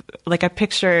of like, I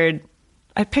pictured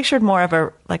more of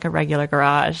a regular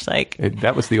garage.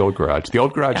 That was the old garage. The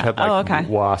old garage had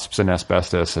wasps and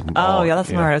asbestos and that's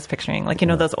what I was picturing. Like,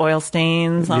 those oil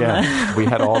stains on we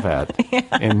had all that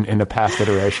in the past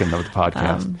iteration of the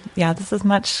podcast. This is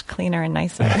much cleaner and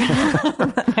nicer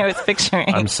than I was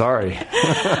picturing. I'm sorry.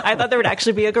 I thought there would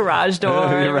actually be a garage door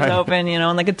that was open,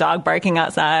 and like a dog barking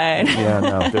outside.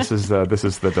 No, this is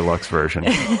the deluxe version.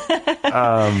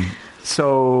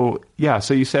 So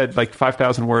you said like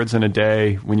 5,000 words in a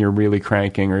day when you're really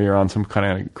cranking or you're on some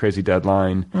kind of crazy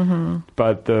deadline. Mm-hmm.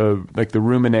 But the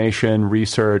rumination,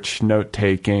 research, note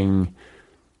taking,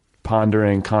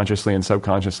 pondering consciously and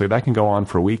subconsciously, that can go on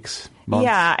for weeks, months.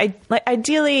 Yeah,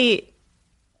 ideally,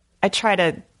 I try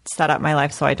to set up my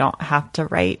life so I don't have to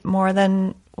write more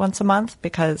than once a month,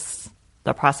 because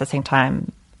the processing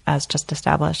time, as just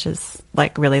established, is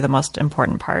like really the most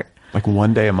important part. Like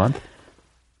one day a month?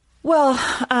 Well,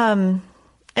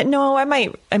 no,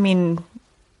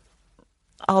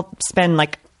 I'll spend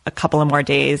like a couple of more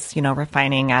days,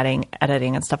 refining, adding,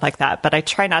 editing and stuff like that. But I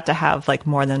try not to have like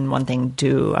more than one thing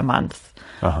due a month.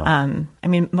 Uh-huh.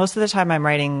 Most of the time I'm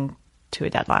writing to a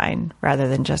deadline rather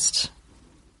than just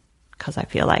because I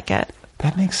feel like it.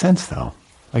 That makes sense though.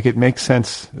 Like it makes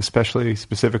sense,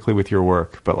 specifically with your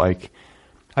work. But like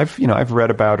I've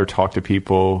read about or talked to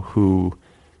people who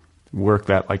work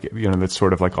that that's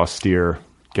sort of like austere,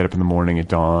 get up in the morning at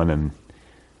dawn. And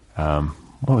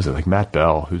what was it, like Matt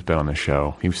Bell, who's been on the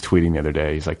show, he was tweeting the other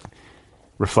day, he's like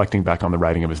reflecting back on the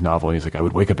writing of his novel, and he's like, I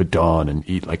would wake up at dawn and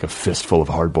eat like a fistful of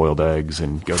hard-boiled eggs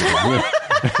and go to the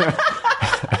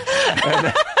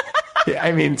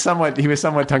and, he was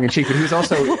somewhat tongue-in-cheek, but he was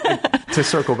also, to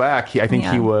circle back, he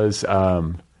was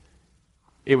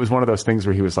it was one of those things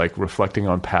where he was like reflecting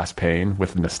on past pain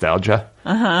with nostalgia.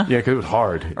 Yeah, because it was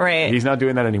hard. Right. He's not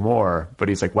doing that anymore, but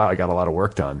he's like, wow, I got a lot of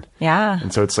work done. Yeah.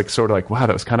 And so it's like sort of like, wow,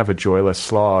 that was kind of a joyless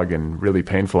slog and really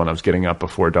painful, and I was getting up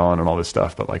before dawn and all this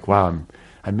stuff. But like, wow,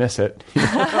 I miss it.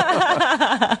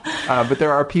 But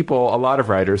there are people, a lot of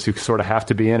writers, who sort of have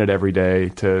to be in it every day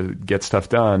to get stuff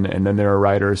done, and then there are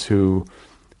writers who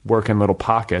work in little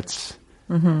pockets.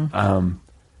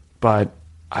 But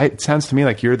it sounds to me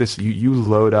like you're this. You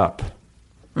load up,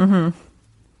 and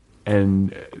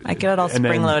I get it all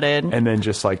spring loaded, and then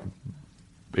just like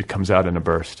it comes out in a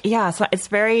burst. Yeah, so it's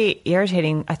very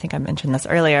irritating. I think I mentioned this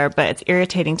earlier, but it's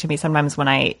irritating to me sometimes when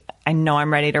I know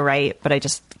I'm ready to write, but I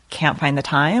just can't find the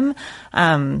time.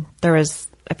 There was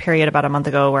a period about a month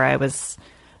ago where I was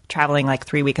traveling like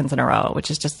 3 weekends in a row,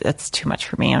 which is just, it's too much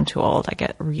for me. I'm too old. I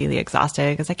get really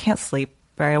exhausted because I can't sleep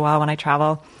very well when I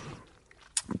travel.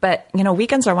 But,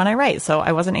 weekends are when I write, so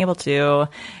I wasn't able to.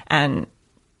 And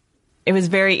it was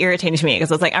very irritating to me because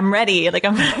I was like, I'm ready. Like,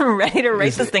 I'm ready to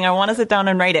write this thing. I want to sit down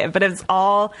and write it. But it's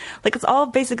all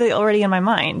basically already in my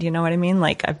mind. You know what I mean?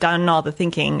 Like, I've done all the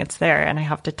thinking. It's there, and I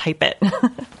have to type it.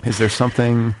 Is there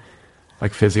something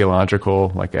like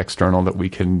physiological, like external, that we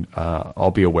can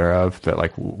all be aware of? That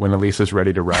like when Elisa's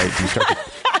ready to write,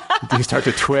 do you start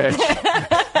to twitch?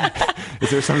 Is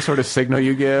there some sort of signal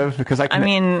you give? Because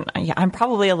I'm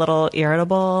probably a little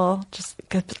irritable just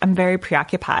because I'm very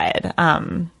preoccupied.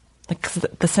 Cause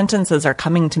the sentences are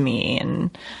coming to me,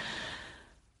 and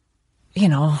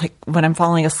like when I'm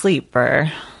falling asleep,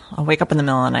 or I'll wake up in the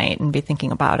middle of the night and be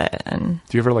thinking about it. And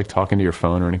do you ever like talk into your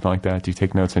phone or anything like that? Do you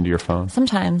take notes into your phone?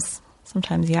 Sometimes,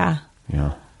 yeah.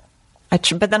 Yeah.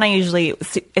 But then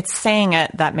it's saying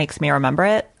it that makes me remember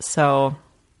it. So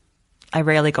I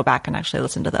rarely go back and actually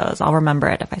listen to those. I'll remember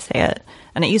it if I say it.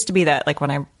 And it used to be that like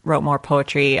when I wrote more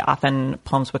poetry, often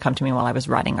poems would come to me while I was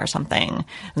running or something.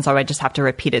 And so I just have to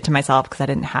repeat it to myself because I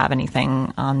didn't have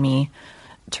anything on me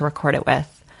to record it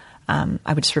with.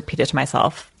 I would just repeat it to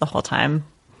myself the whole time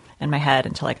in my head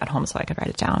until I got home so I could write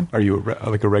it down. Are you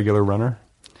like a regular runner?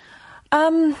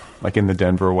 Like in the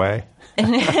Denver way?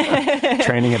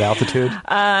 Training at altitude?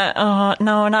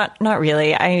 No, not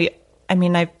really. I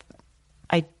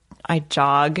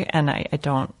jog, and I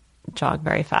don't jog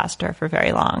very fast or for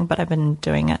very long, but I've been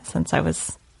doing it since I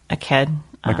was a kid.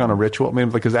 Like on a ritual? I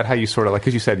mean, like, is that how you sort of, like,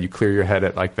 because you said you clear your head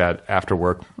at like that after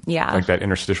work? Yeah. Like that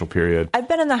interstitial period? I've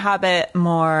been in the habit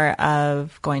more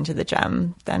of going to the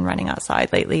gym than running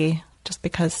outside lately, just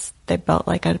because they built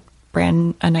like a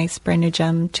nice brand new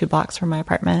gym 2 blocks from my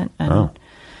apartment. And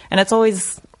it's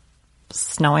always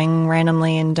snowing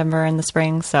randomly in Denver in the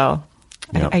spring, so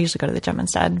I usually go to the gym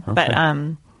instead.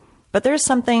 Okay. But there's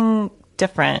something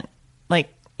different.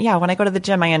 Like, yeah, when I go to the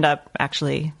gym, I end up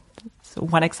actually,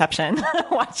 one exception,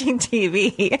 watching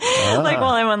TV. Like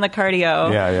while I'm on the cardio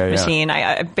machine.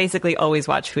 I basically always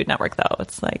watch Food Network, though.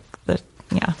 It's like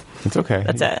It's okay.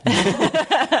 That's it.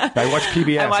 I watch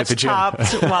PBS at the gym.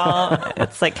 Chopped while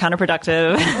it's like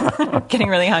counterproductive. Getting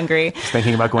really hungry. Just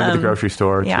thinking about going to the grocery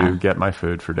store to get my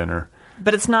food for dinner.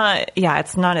 But it's not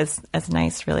as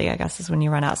nice, really, I guess, as when you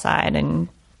run outside and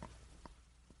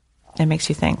it makes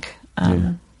you think.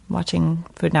 Watching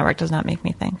Food Network does not make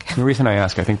me think. The reason I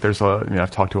ask, I think there's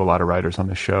I've talked to a lot of writers on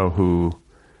the show who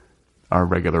are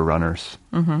regular runners.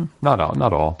 Mm-hmm.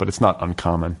 Not all, but it's not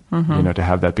uncommon, to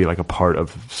have that be like a part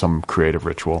of some creative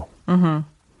ritual. Mm-hmm.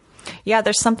 Yeah,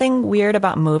 there's something weird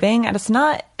about moving, and it's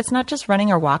not just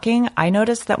running or walking. I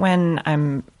notice that when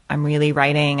I'm really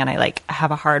writing and I like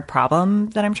have a hard problem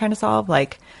that I'm trying to solve,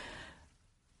 like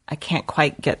I can't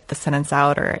quite get the sentence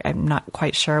out, or I'm not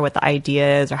quite sure what the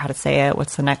idea is or how to say it.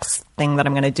 What's the next thing that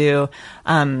I'm going to do?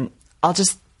 I'll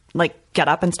just like get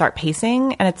up and start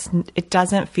pacing, and it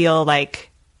doesn't feel like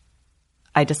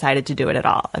I decided to do it at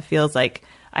all. It feels like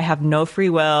I have no free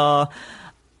will.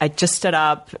 I just stood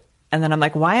up, and then I'm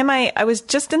like, I was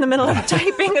just in the middle of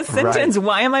typing a sentence. Right.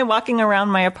 Why am I walking around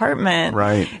my apartment?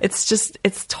 Right.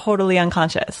 It's totally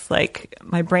unconscious. Like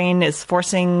my brain is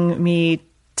forcing me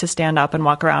to stand up and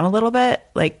walk around a little bit,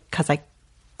 like, because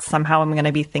somehow I'm going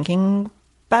to be thinking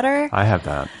better. I have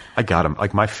that. I got them.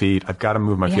 Like my feet, I've got to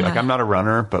move my feet. Like I'm not a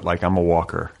runner, but like I'm a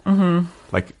walker. Mm-hmm.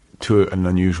 Like to an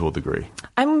unusual degree.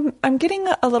 I'm getting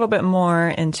a little bit more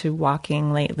into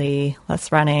walking lately,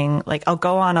 less running. Like I'll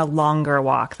go on a longer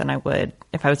walk than I would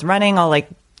if I was running. I'll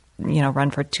run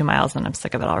for 2 miles and I'm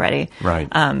sick of it already. Right.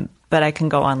 But I can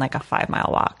go on like a 5-mile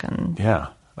walk and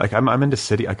Like I'm into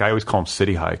city. Like I always call them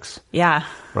city hikes. Yeah.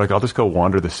 Or like I'll just go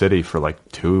wander the city for like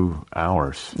 2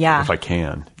 hours. Yeah. If I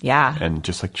can. Yeah. And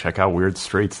just like check out weird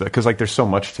streets. Because like there's so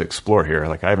much to explore here.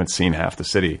 Like I haven't seen half the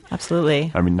city.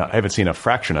 Absolutely. I mean, I haven't seen a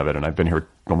fraction of it, and I've been here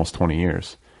almost 20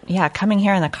 years. Yeah, coming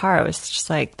here in the car, it was just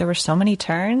like there were so many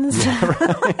turns. Yeah,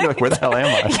 right. You're like, where the hell am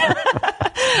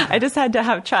I? I just had to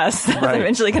have trust. I was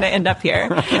eventually going to end up here.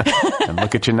 And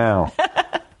look at you now.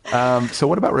 So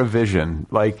what about revision?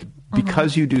 Like,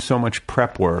 because you do so much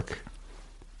prep work,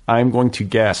 I'm going to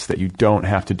guess that you don't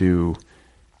have to do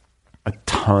a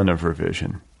ton of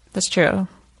revision. That's true.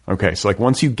 Okay, so like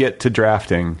once you get to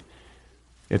drafting,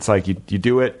 it's like you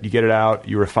do it, you get it out,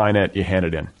 you refine it, you hand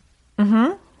it in.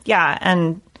 Mm-hmm. Yeah,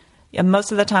 and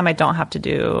most of the time I don't have to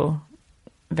do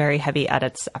very heavy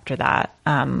edits after that.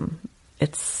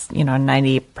 It's,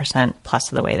 90%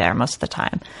 plus of the way there most of the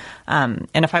time. And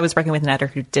if I was working with an editor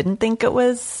who didn't think it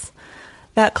was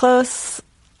that close,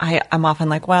 I'm often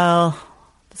like, well,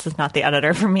 this is not the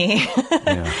editor for me.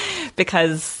 Yeah.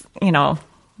 Because,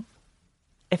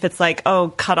 if it's like,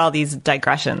 oh, cut all these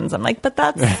digressions, I'm like, but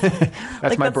that's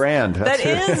that's my brand. That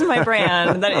is my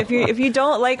brand. That if you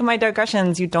don't like my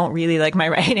digressions, you don't really like my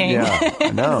writing. Yeah,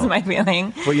 I know. Is my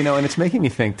feeling. Well, and it's making me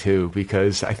think too,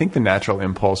 because I think the natural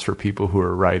impulse for people who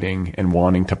are writing and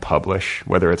wanting to publish,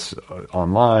 whether it's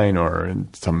online or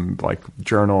in some like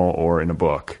journal or in a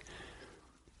book,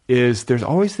 is there's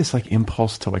always this like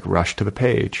impulse to like rush to the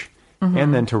page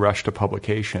and then to rush to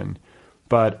publication.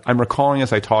 But I'm recalling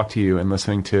as I talk to you and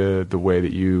listening to the way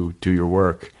that you do your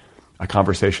work, a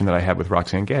conversation that I had with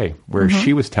Roxane Gay, where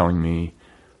she was telling me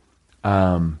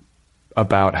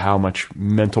about how much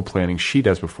mental planning she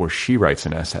does before she writes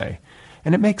an essay.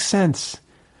 And it makes sense.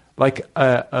 Like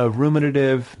a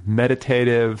ruminative,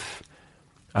 meditative,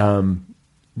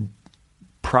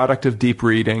 product of deep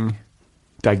reading,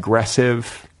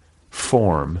 digressive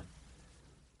form,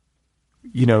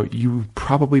 you'd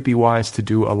probably be wise to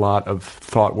do a lot of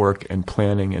thought work and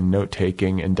planning and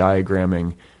note-taking and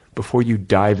diagramming before you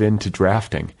dive into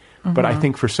drafting. But I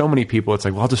think for so many people, it's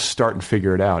like, well, I'll just start and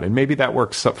figure it out. And maybe that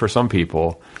works for some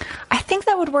people. I think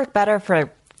that would work better for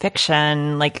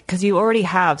fiction, because you already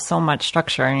have so much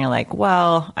structure and you're like,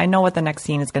 well, I know what the next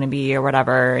scene is going to be or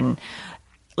whatever. And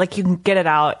like you can get it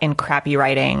out in crappy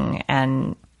writing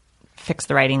and fix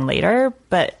the writing later.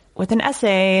 But with an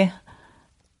essay,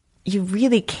 you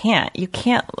really can't. You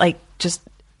can't just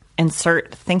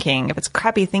insert thinking. If it's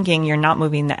crappy thinking, you're not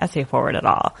moving the essay forward at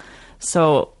all.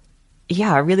 So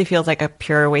yeah, it really feels like a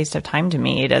pure waste of time to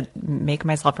me to make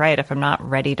myself write if I'm not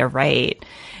ready to write.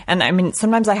 And I mean,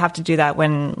 sometimes I have to do that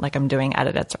when I'm doing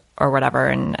edits or whatever,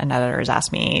 and editors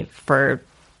ask me for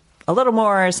a little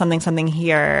more something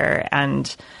here.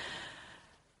 And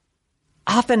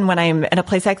often when I'm in a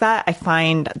place like that, I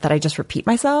find that I just repeat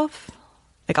myself.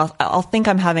 I'll think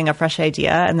I'm having a fresh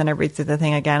idea, and then I read through the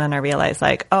thing again, and I realize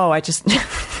I just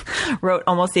wrote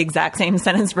almost the exact same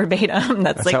sentence verbatim.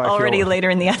 That's already later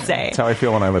in the essay. That's how I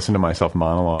feel when I listen to myself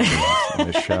monologue in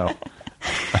this show.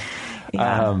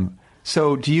 Yeah.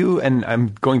 So do you, and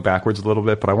I'm going backwards a little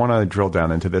bit, but I want to drill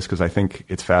down into this because I think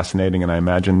it's fascinating, and I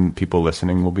imagine people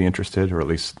listening will be interested, or at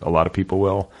least a lot of people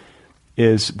will,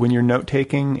 is when you're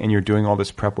note-taking and you're doing all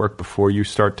this prep work before you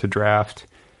start to draft,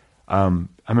 I'm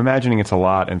imagining it's a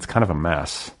lot and it's kind of a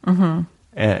mess.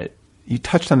 And you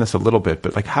touched on this a little bit,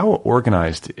 but how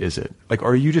organized is it?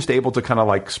 Are you just able to kind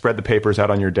of spread the papers out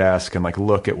on your desk and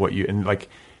look at what you,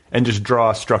 and just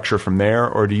draw a structure from there?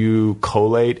 Or do you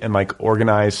collate and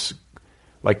organize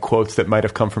quotes that might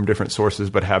have come from different sources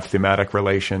but have thematic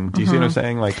relation? Do you see what I'm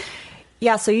saying?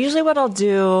 Yeah, so usually what I'll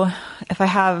do, if I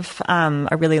have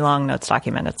a really long notes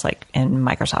document, it's in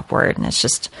Microsoft Word, and it's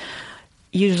just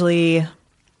usually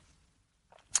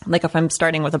if I'm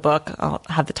starting with a book, I'll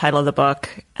have the title of the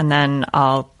book, and then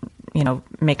I'll,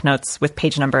 make notes with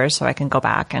page numbers so I can go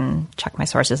back and check my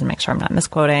sources and make sure I'm not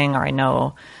misquoting, or I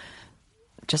know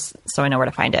where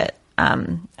to find it.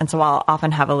 And so I'll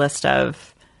often have a list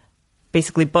of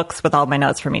basically books with all my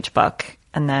notes from each book,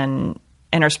 and then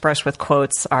interspersed with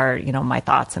quotes are, my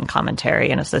thoughts and commentary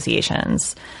and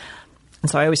associations. And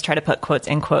so I always try to put quotes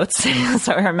in quotes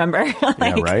so I remember.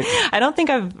 Yeah, right. I don't think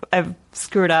I've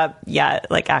screwed up yet,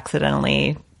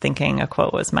 accidentally thinking a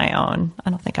quote was my own.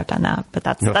 I don't think I've done that, but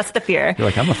that's the fear.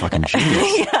 You're I'm a fucking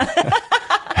genius.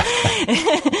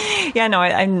 Yeah,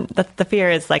 no, the fear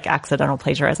is accidental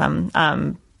plagiarism.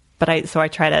 But I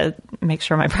try to make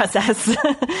sure my process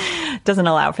doesn't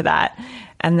allow for that.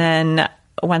 And then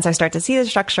once I start to see the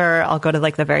structure, I'll go to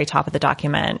the very top of the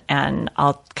document and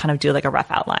I'll kind of do a rough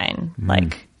outline.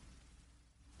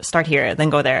 start here, then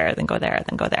go there, then go there,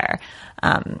 then go there.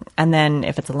 And then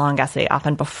if it's a long essay,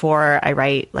 often before I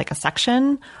write like a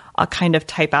section, I'll kind of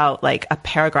type out like a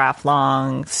paragraph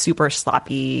long, super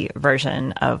sloppy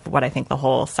version of what I think the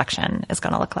whole section is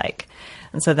going to look like.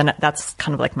 And so then that's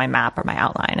kind of like my map or my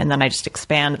outline. And then I just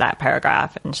expand that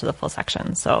paragraph into the full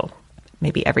section. So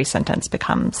maybe every sentence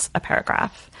becomes a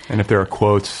paragraph. And if there are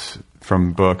quotes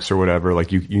from books or whatever, like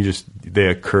they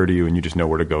occur to you and you just know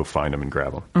where to go find them and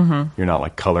grab them. Mm-hmm. You're not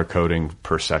like color coding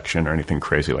per section or anything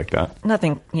crazy like that.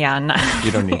 Nothing. Yeah.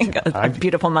 You don't need to. A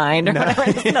beautiful mind or whatever.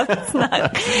 It's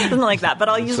not something like that. But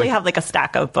I'll usually have like a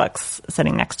stack of books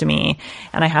sitting next to me.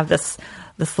 And I have this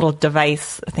little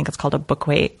device, I think it's called a book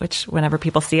weight, which whenever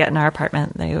people see it in our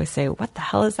apartment, they always say, what the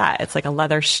hell is that? It's like a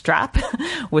leather strap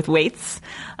with weights.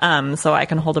 So I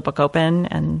can hold a book open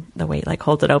and the weight like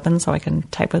holds it open so I can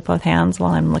type with both hands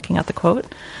while I'm looking at the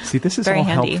quote. See, this is very all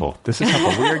handy. helpful. This is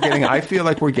helpful. I feel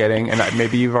like we're getting, and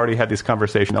maybe you've already had this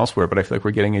conversation elsewhere, but I feel like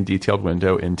we're getting a detailed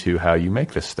window into how you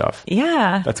make this stuff.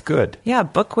 Yeah. That's good. Yeah.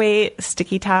 Book weight,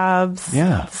 sticky tabs.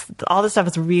 Yeah. All this stuff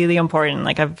is really important.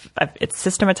 Like it's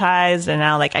systematized and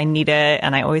now like I need it.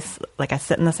 And I always like I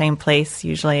sit in the same place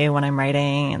usually when I'm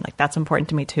writing. And like that's important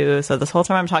to me too. So this whole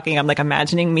time I'm talking, I'm like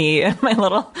imagining me in my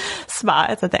little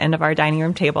spot. It's at the end of our dining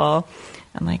room table.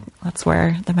 I'm like, that's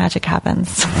where the magic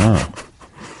happens. Oh.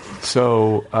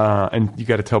 So, and you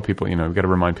got to tell people, you got to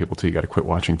remind people too, you got to quit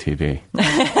watching TV.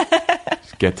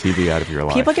 Just get TV out of your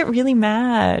life. People get really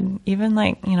mad. Even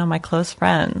like, my close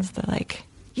friends, they're like,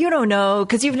 you don't know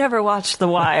because you've never watched The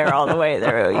Wire all the way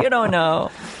through. You don't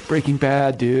know. Breaking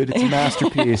Bad, dude. It's a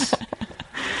masterpiece.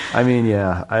 I mean,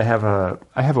 yeah, I have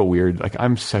a weird, like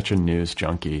I'm such a news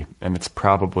junkie and it's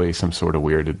probably some sort of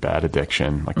weird bad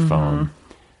addiction, like phone.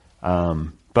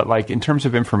 But like in terms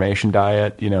of information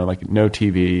diet, like no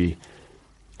TV.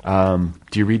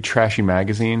 Do you read trashy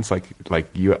magazines like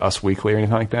Us Weekly or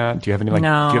anything like that? Do you have any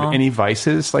No. Do you have any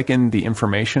vices like in the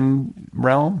information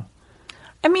realm?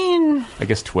 I mean, I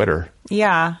guess Twitter.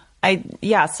 Yeah.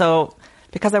 So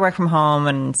because I work from home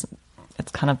and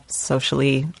it's kind of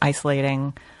socially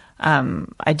isolating,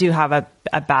 I do have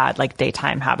a bad like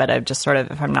daytime habit of just sort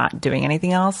of, if I'm not doing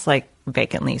anything else, like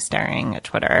vacantly staring at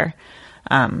Twitter.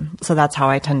 So that's how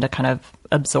I tend to kind of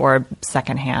absorb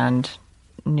secondhand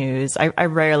news. I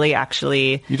rarely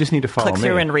actually you just need to follow click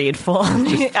through me. And read full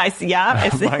news.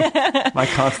 my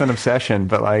constant obsession,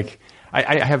 but like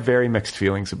I have very mixed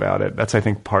feelings about it. That's, I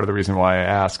think, part of the reason why I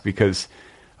ask, because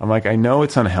I'm like, I know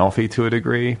it's unhealthy to a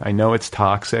degree. I know it's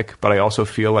toxic, but I also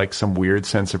feel like some weird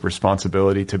sense of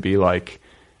responsibility to be like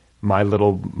my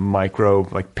little micro,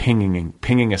 like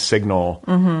pinging a signal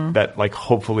that like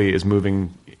hopefully is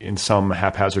moving in some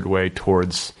haphazard way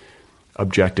towards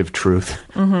objective truth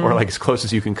or like as close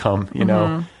as you can come,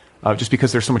 just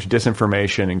because there's so much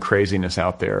disinformation and craziness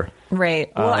out there.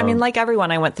 Right. Well, I mean, like everyone,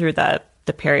 I went through the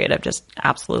period of just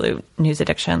absolute news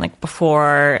addiction, like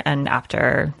before and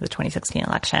after the 2016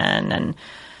 election. And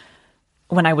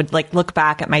when I would like look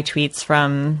back at my tweets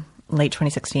from late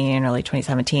 2016 or late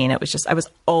 2017, it was just, I was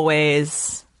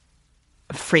always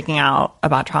freaking out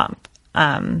about Trump,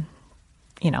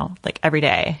 like every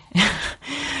day.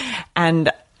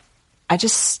 And I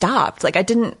just stopped. Like I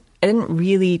didn't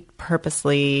really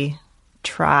purposely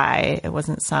try. It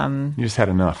wasn't You just had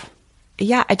enough.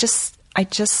 Yeah, I just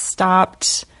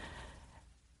stopped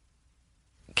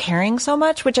caring so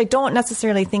much, which I don't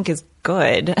necessarily think is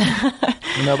good.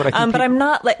 No, but but I'm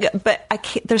not like, but I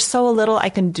can't, there's so little I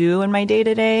can do in my day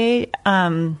to day,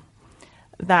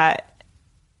 that,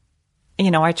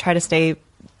 I try to stay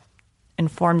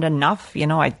informed enough,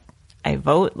 I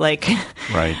vote like,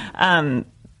 right.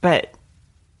 But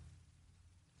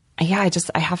yeah,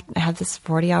 I have this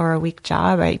 40-hour a week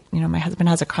job. My husband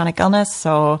has a chronic illness,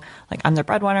 so like I'm the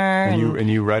breadwinner. And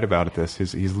you write about this.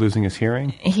 He's losing his hearing?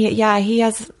 He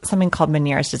has something called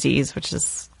Meniere's disease, which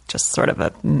is just sort of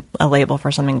a label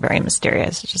for something very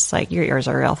mysterious. It's just like your ears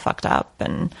are real fucked up.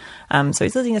 And so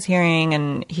he's losing his hearing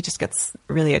and he just gets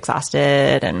really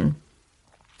exhausted. And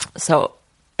so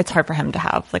it's hard for him to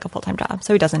have like a full-time job.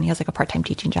 So he doesn't. He has like a part-time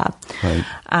teaching job. Right.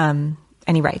 And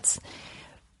he writes.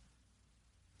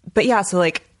 But yeah, so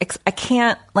like I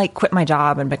can't like quit my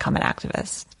job and become an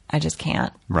activist. I just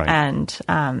can't. Right.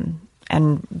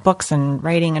 And books and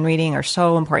writing and reading are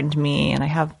so important to me. And I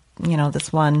have,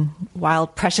 this one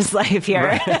wild, precious life here.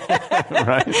 Right.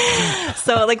 Right.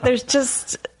 So like there's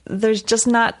just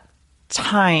not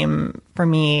time for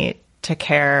me to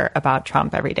care about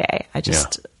Trump every day.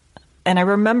 And I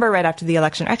remember right after the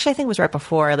election, actually I think it was right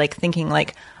before, like thinking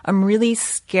like, I'm really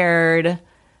scared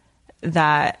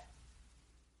that,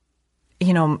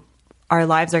 our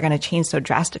lives are going to change so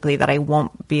drastically that I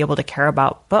won't be able to care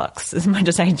about books as much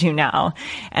as I do now.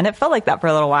 And it felt like that for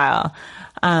a little while.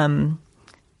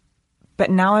 But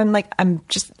now I'm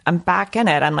back in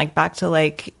it. I'm like back to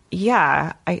like,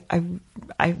 yeah, I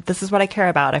this is what I care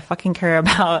about. I fucking care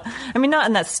about, I mean, not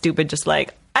in that stupid, just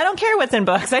like, I don't care what's in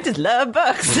books. I just love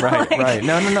books. Right, like, right.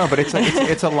 No. But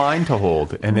it's a line to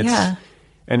hold, and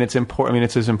it's important. I mean,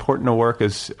 it's as important a work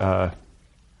as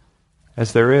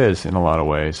there is in a lot of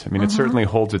ways. I mean, it certainly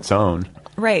holds its own.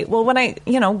 Right. Well, when I,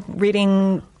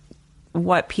 reading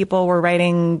what people were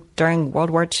writing during World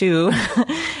War II,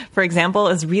 for example,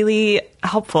 is really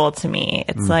helpful to me.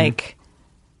 It's like,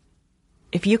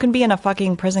 if you can be in a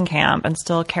fucking prison camp and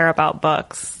still care about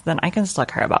books, then I can still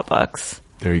care about books.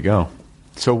 There you go.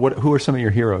 So who are some of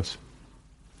your heroes?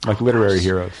 Like literary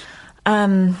heroes?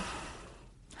 I'm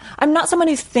not someone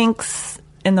who thinks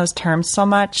in those terms so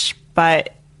much,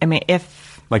 but I mean,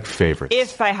 like favorites.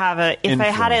 If I had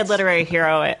a literary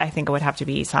hero, I think it would have to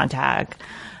be Sontag.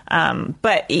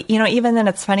 But even then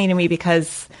it's funny to me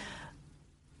because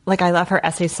like I love her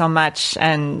essays so much,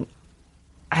 and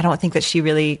I don't think that she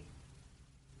really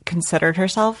considered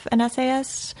herself an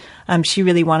essayist. She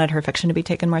really wanted her fiction to be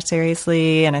taken more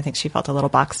seriously, and I think she felt a little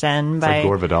boxed in by like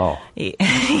Gore Vidal.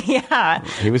 Yeah,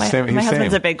 he was my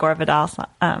husband's a big Gore Vidal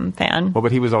fan. Well,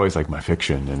 but he was always like my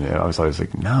fiction, and I was always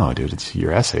like, no, dude, it's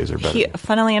your essays are better.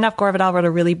 Funnily enough, Gore Vidal wrote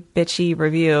a really bitchy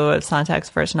review of Sontag's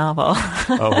first novel.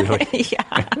 Oh, really?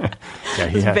 Yeah. Yeah,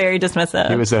 he was very dismissive.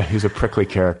 He was a prickly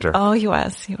character. Oh, he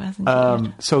was.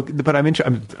 Indeed. But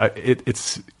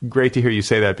it's great to hear you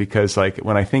say that, because like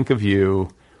when I think of you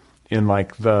in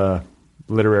like the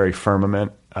literary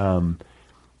firmament,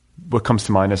 what comes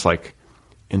to mind is like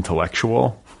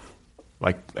intellectual,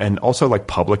 like, and also like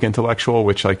public intellectual,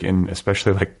 which like in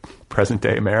especially like present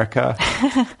day America,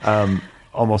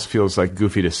 almost feels like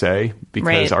goofy to say,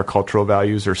 because our cultural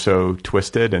values are so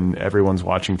twisted and everyone's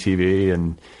watching TV,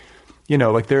 and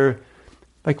like they're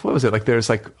like, what was it? Like there's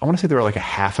like, I want to say there were like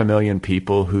 500,000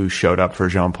 people who showed up for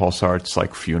Jean-Paul Sartre's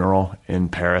like funeral in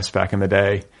Paris back in the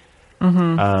day.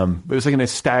 It was like a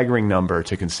staggering number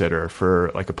to consider for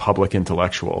like a public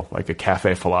intellectual, like a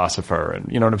cafe philosopher.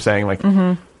 And you know what I'm saying? Like,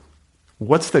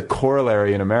 what's the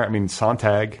corollary in America? I mean,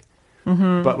 Sontag,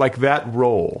 but like that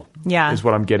role is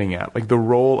what I'm getting at. Like the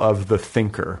role of the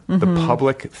thinker, the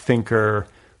public thinker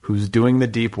who's doing the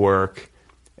deep work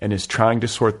and is trying to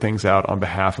sort things out on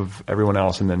behalf of everyone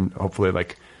else, and then hopefully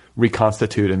like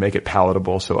reconstitute and make it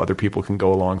palatable so other people can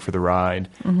go along for the ride.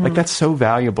 Like that's so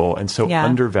valuable and so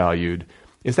undervalued.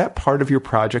 Is that part of your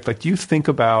project? Like, do you think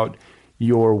about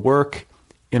your work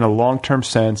in a long-term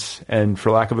sense, and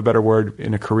for lack of a better word,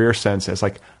 in a career sense, as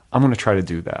like, I'm going to try to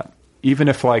do that, even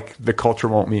if like the culture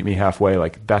won't meet me halfway?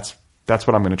 Like that's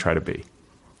what I'm going to try to be.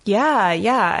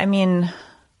 Yeah. I mean,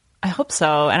 I hope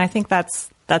so. And I think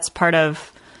that's part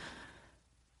of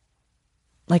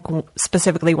like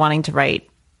specifically wanting to write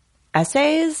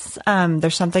essays.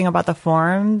 There's something about the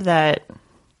form that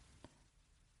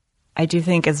I do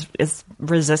think is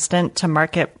resistant to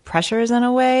market pressures in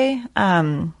a way.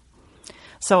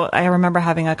 So I remember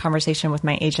having a conversation with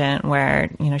my agent where,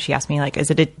 she asked me like,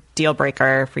 is it a deal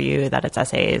breaker for you that it's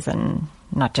essays and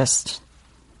not just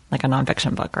like a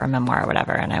nonfiction book or a memoir or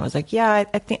whatever? And I was like, yeah,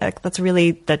 I think like, that's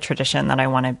really the tradition that I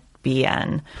want to be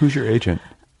in. Who's your agent?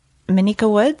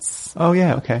 Manika Woods. Oh,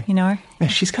 yeah. Okay. You know her? Yeah,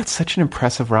 she's got such an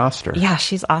impressive roster. Yeah,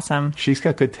 she's awesome. She's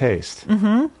got good taste.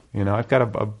 I've got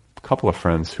a couple of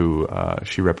friends who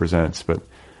she represents, but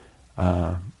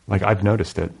like I've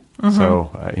noticed it. So,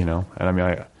 and I mean,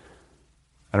 I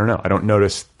don't know. I don't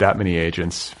notice that many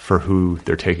agents for who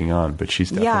they're taking on, but she's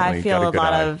definitely got a good eye. I feel a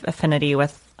lot of affinity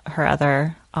with her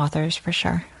other authors for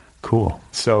sure. Cool.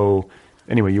 So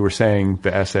anyway, you were saying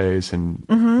the essays, and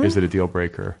is it a deal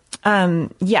breaker?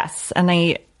 Yes. And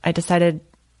I decided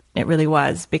it really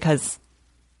was, because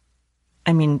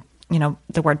I mean,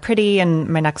 the word pretty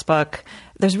in my next book,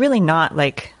 there's really not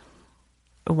like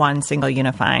one single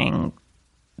unifying.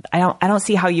 I don't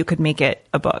see how you could make it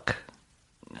a book.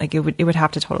 Like it would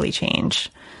have to totally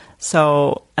change.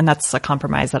 So, and that's a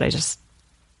compromise that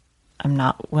I'm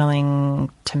not willing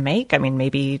to make. I mean,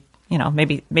 maybe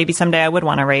someday I would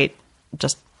want to write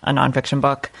just a nonfiction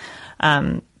book.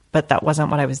 But that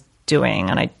wasn't what I was doing,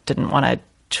 and I didn't want to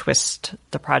twist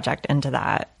the project into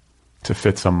that. To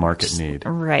fit some market need.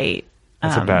 Right.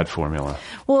 That's a bad formula.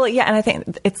 Well, yeah, and I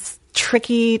think it's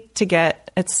tricky to get,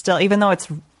 it's still, even though it's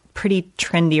pretty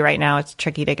trendy right now, it's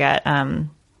tricky to get a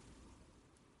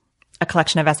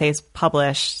collection of essays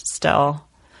published still,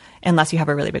 unless you have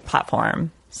a really big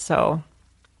platform. So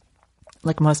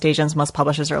like most agents, most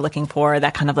publishers are looking for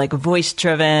that kind of like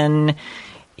voice-driven,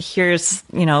 here's,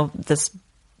 this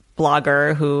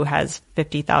blogger who has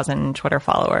 50,000 Twitter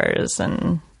followers,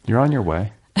 and you're on your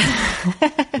way.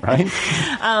 Right?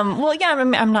 Well, yeah,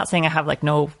 I'm not saying I have like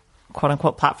no quote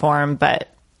unquote platform, but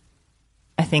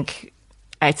I think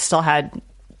I still had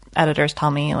editors tell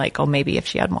me like, oh, maybe if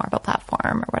she had more of a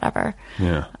platform or whatever.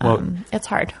 Yeah. Well, it's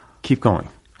hard. Keep going.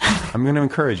 I'm going to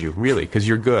encourage you, really, because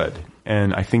you're good.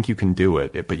 And I think you can do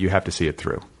it, but you have to see it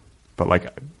through. But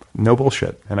like, no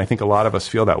bullshit. And I think a lot of us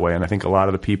feel that way. And I think a lot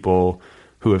of the people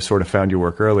who have sort of found your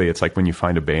work early, it's like when you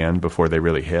find a band before they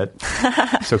really hit.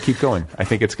 So keep going. I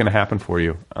think it's going to happen for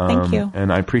you. Thank you.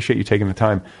 And I appreciate you taking the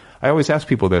time. I always ask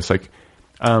people this, like,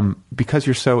 because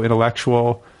you're so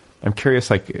intellectual, I'm curious,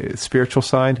 like, spiritual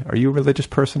side, are you a religious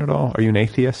person at all? Are you an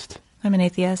atheist? I'm an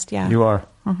atheist, yeah. You are?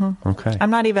 Mm-hmm. Okay. I'm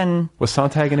not even... Was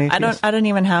Sontag an atheist? I don't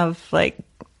even have, like,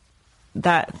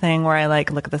 that thing where I,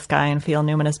 like, look at the sky and feel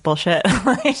numinous bullshit.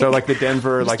 So, like, the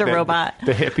Denver... just like a robot.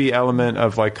 The hippie element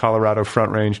of, like, Colorado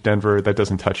Front Range, Denver, that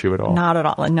doesn't touch you at all? Not at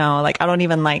all. No. Like, I don't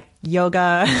even like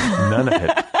yoga. None of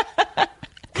it.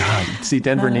 God, see,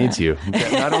 Denver needs you.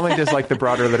 Not only does, like, the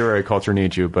broader literary culture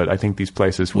need you, but I think these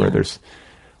places where there's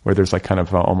like kind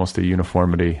of almost a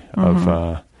uniformity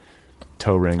of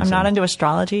toe rings. I'm not into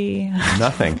astrology.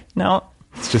 Nothing. No.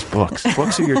 It's just books.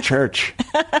 Books are your church.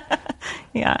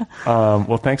 Yeah.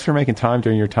 Well, thanks for making time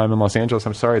during your time in Los Angeles.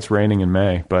 I'm sorry it's raining in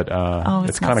May, but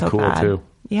it's kind of so cool bad. too.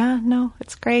 Yeah, no,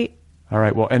 it's great. All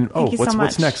right. Well, and Thank you so much.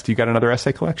 what's next? You got another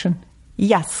essay collection?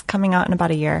 Yes, coming out in about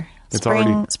a year.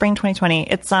 Spring 2020.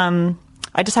 It's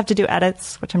I just have to do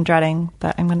edits, which I'm dreading,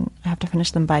 but I have to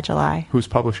finish them by July. Who's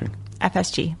publishing?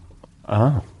 FSG.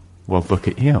 Oh, well, look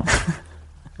at you.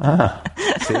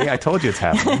 See, I told you it's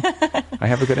happening. I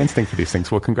have a good instinct for these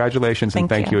things. Well, congratulations and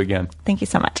thank you again. Thank you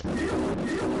so much.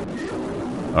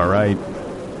 All right.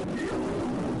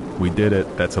 We did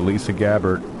it. That's Elisa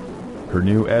Gabbert. Her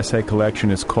new essay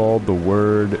collection is called The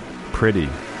Word Pretty.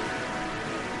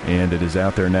 And it is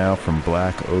out there now from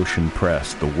Black Ocean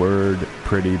Press. The Word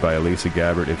Pretty by Elisa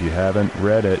Gabbert. If you haven't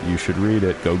read it, you should read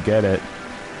it. Go get it.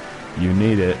 You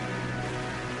need it.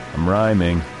 I'm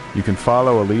rhyming. You can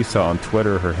follow Elisa on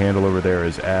Twitter. Her handle over there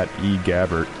is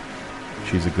 @egabbert.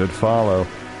 She's a good follow.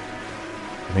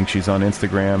 I think she's on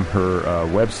Instagram. Her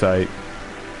website,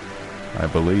 I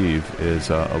believe, is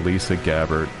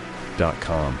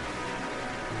elisagabbert.com.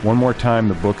 One more time,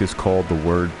 the book is called The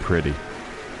Word Pretty.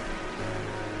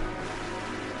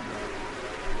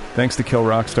 Thanks to Kill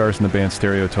Rock Stars and the band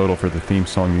Stereo Total for the theme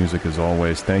song music as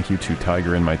always. Thank you to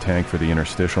Tiger in My Tank for the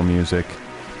interstitial music.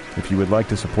 If you would like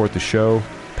to support the show,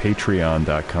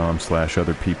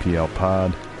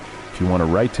 patreon.com/otherpplpod. If you want to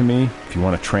write to me, if you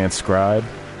want to transcribe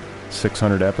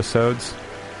 600 episodes,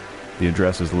 the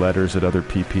address is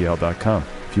letters@otherppl.com.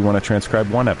 If you want to transcribe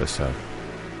one episode,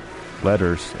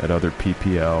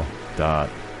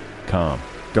 letters@otherppl.com.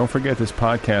 Don't forget this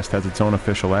podcast has its own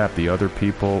official app, the Other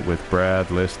People with Brad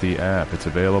Listy app. It's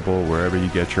available wherever you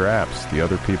get your apps. The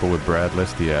Other People with Brad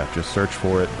Listy app. Just search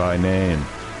for it by name.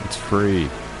 It's free.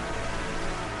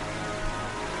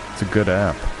 It's a good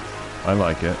app. I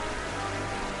like it.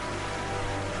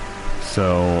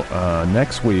 So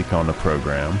next week on the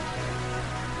program,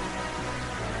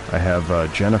 I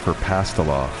have Jennifer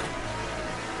Pasteloff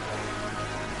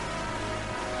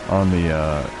on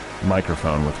the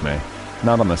microphone with me.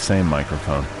 Not on the same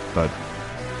microphone, but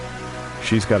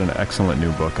she's got an excellent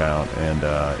new book out and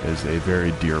is a very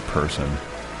dear person.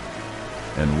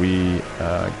 And we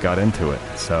got into it.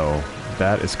 So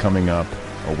that is coming up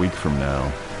a week from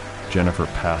now. Jennifer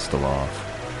Pasteloff.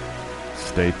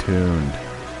 Stay tuned.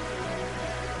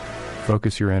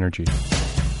 Focus your energy.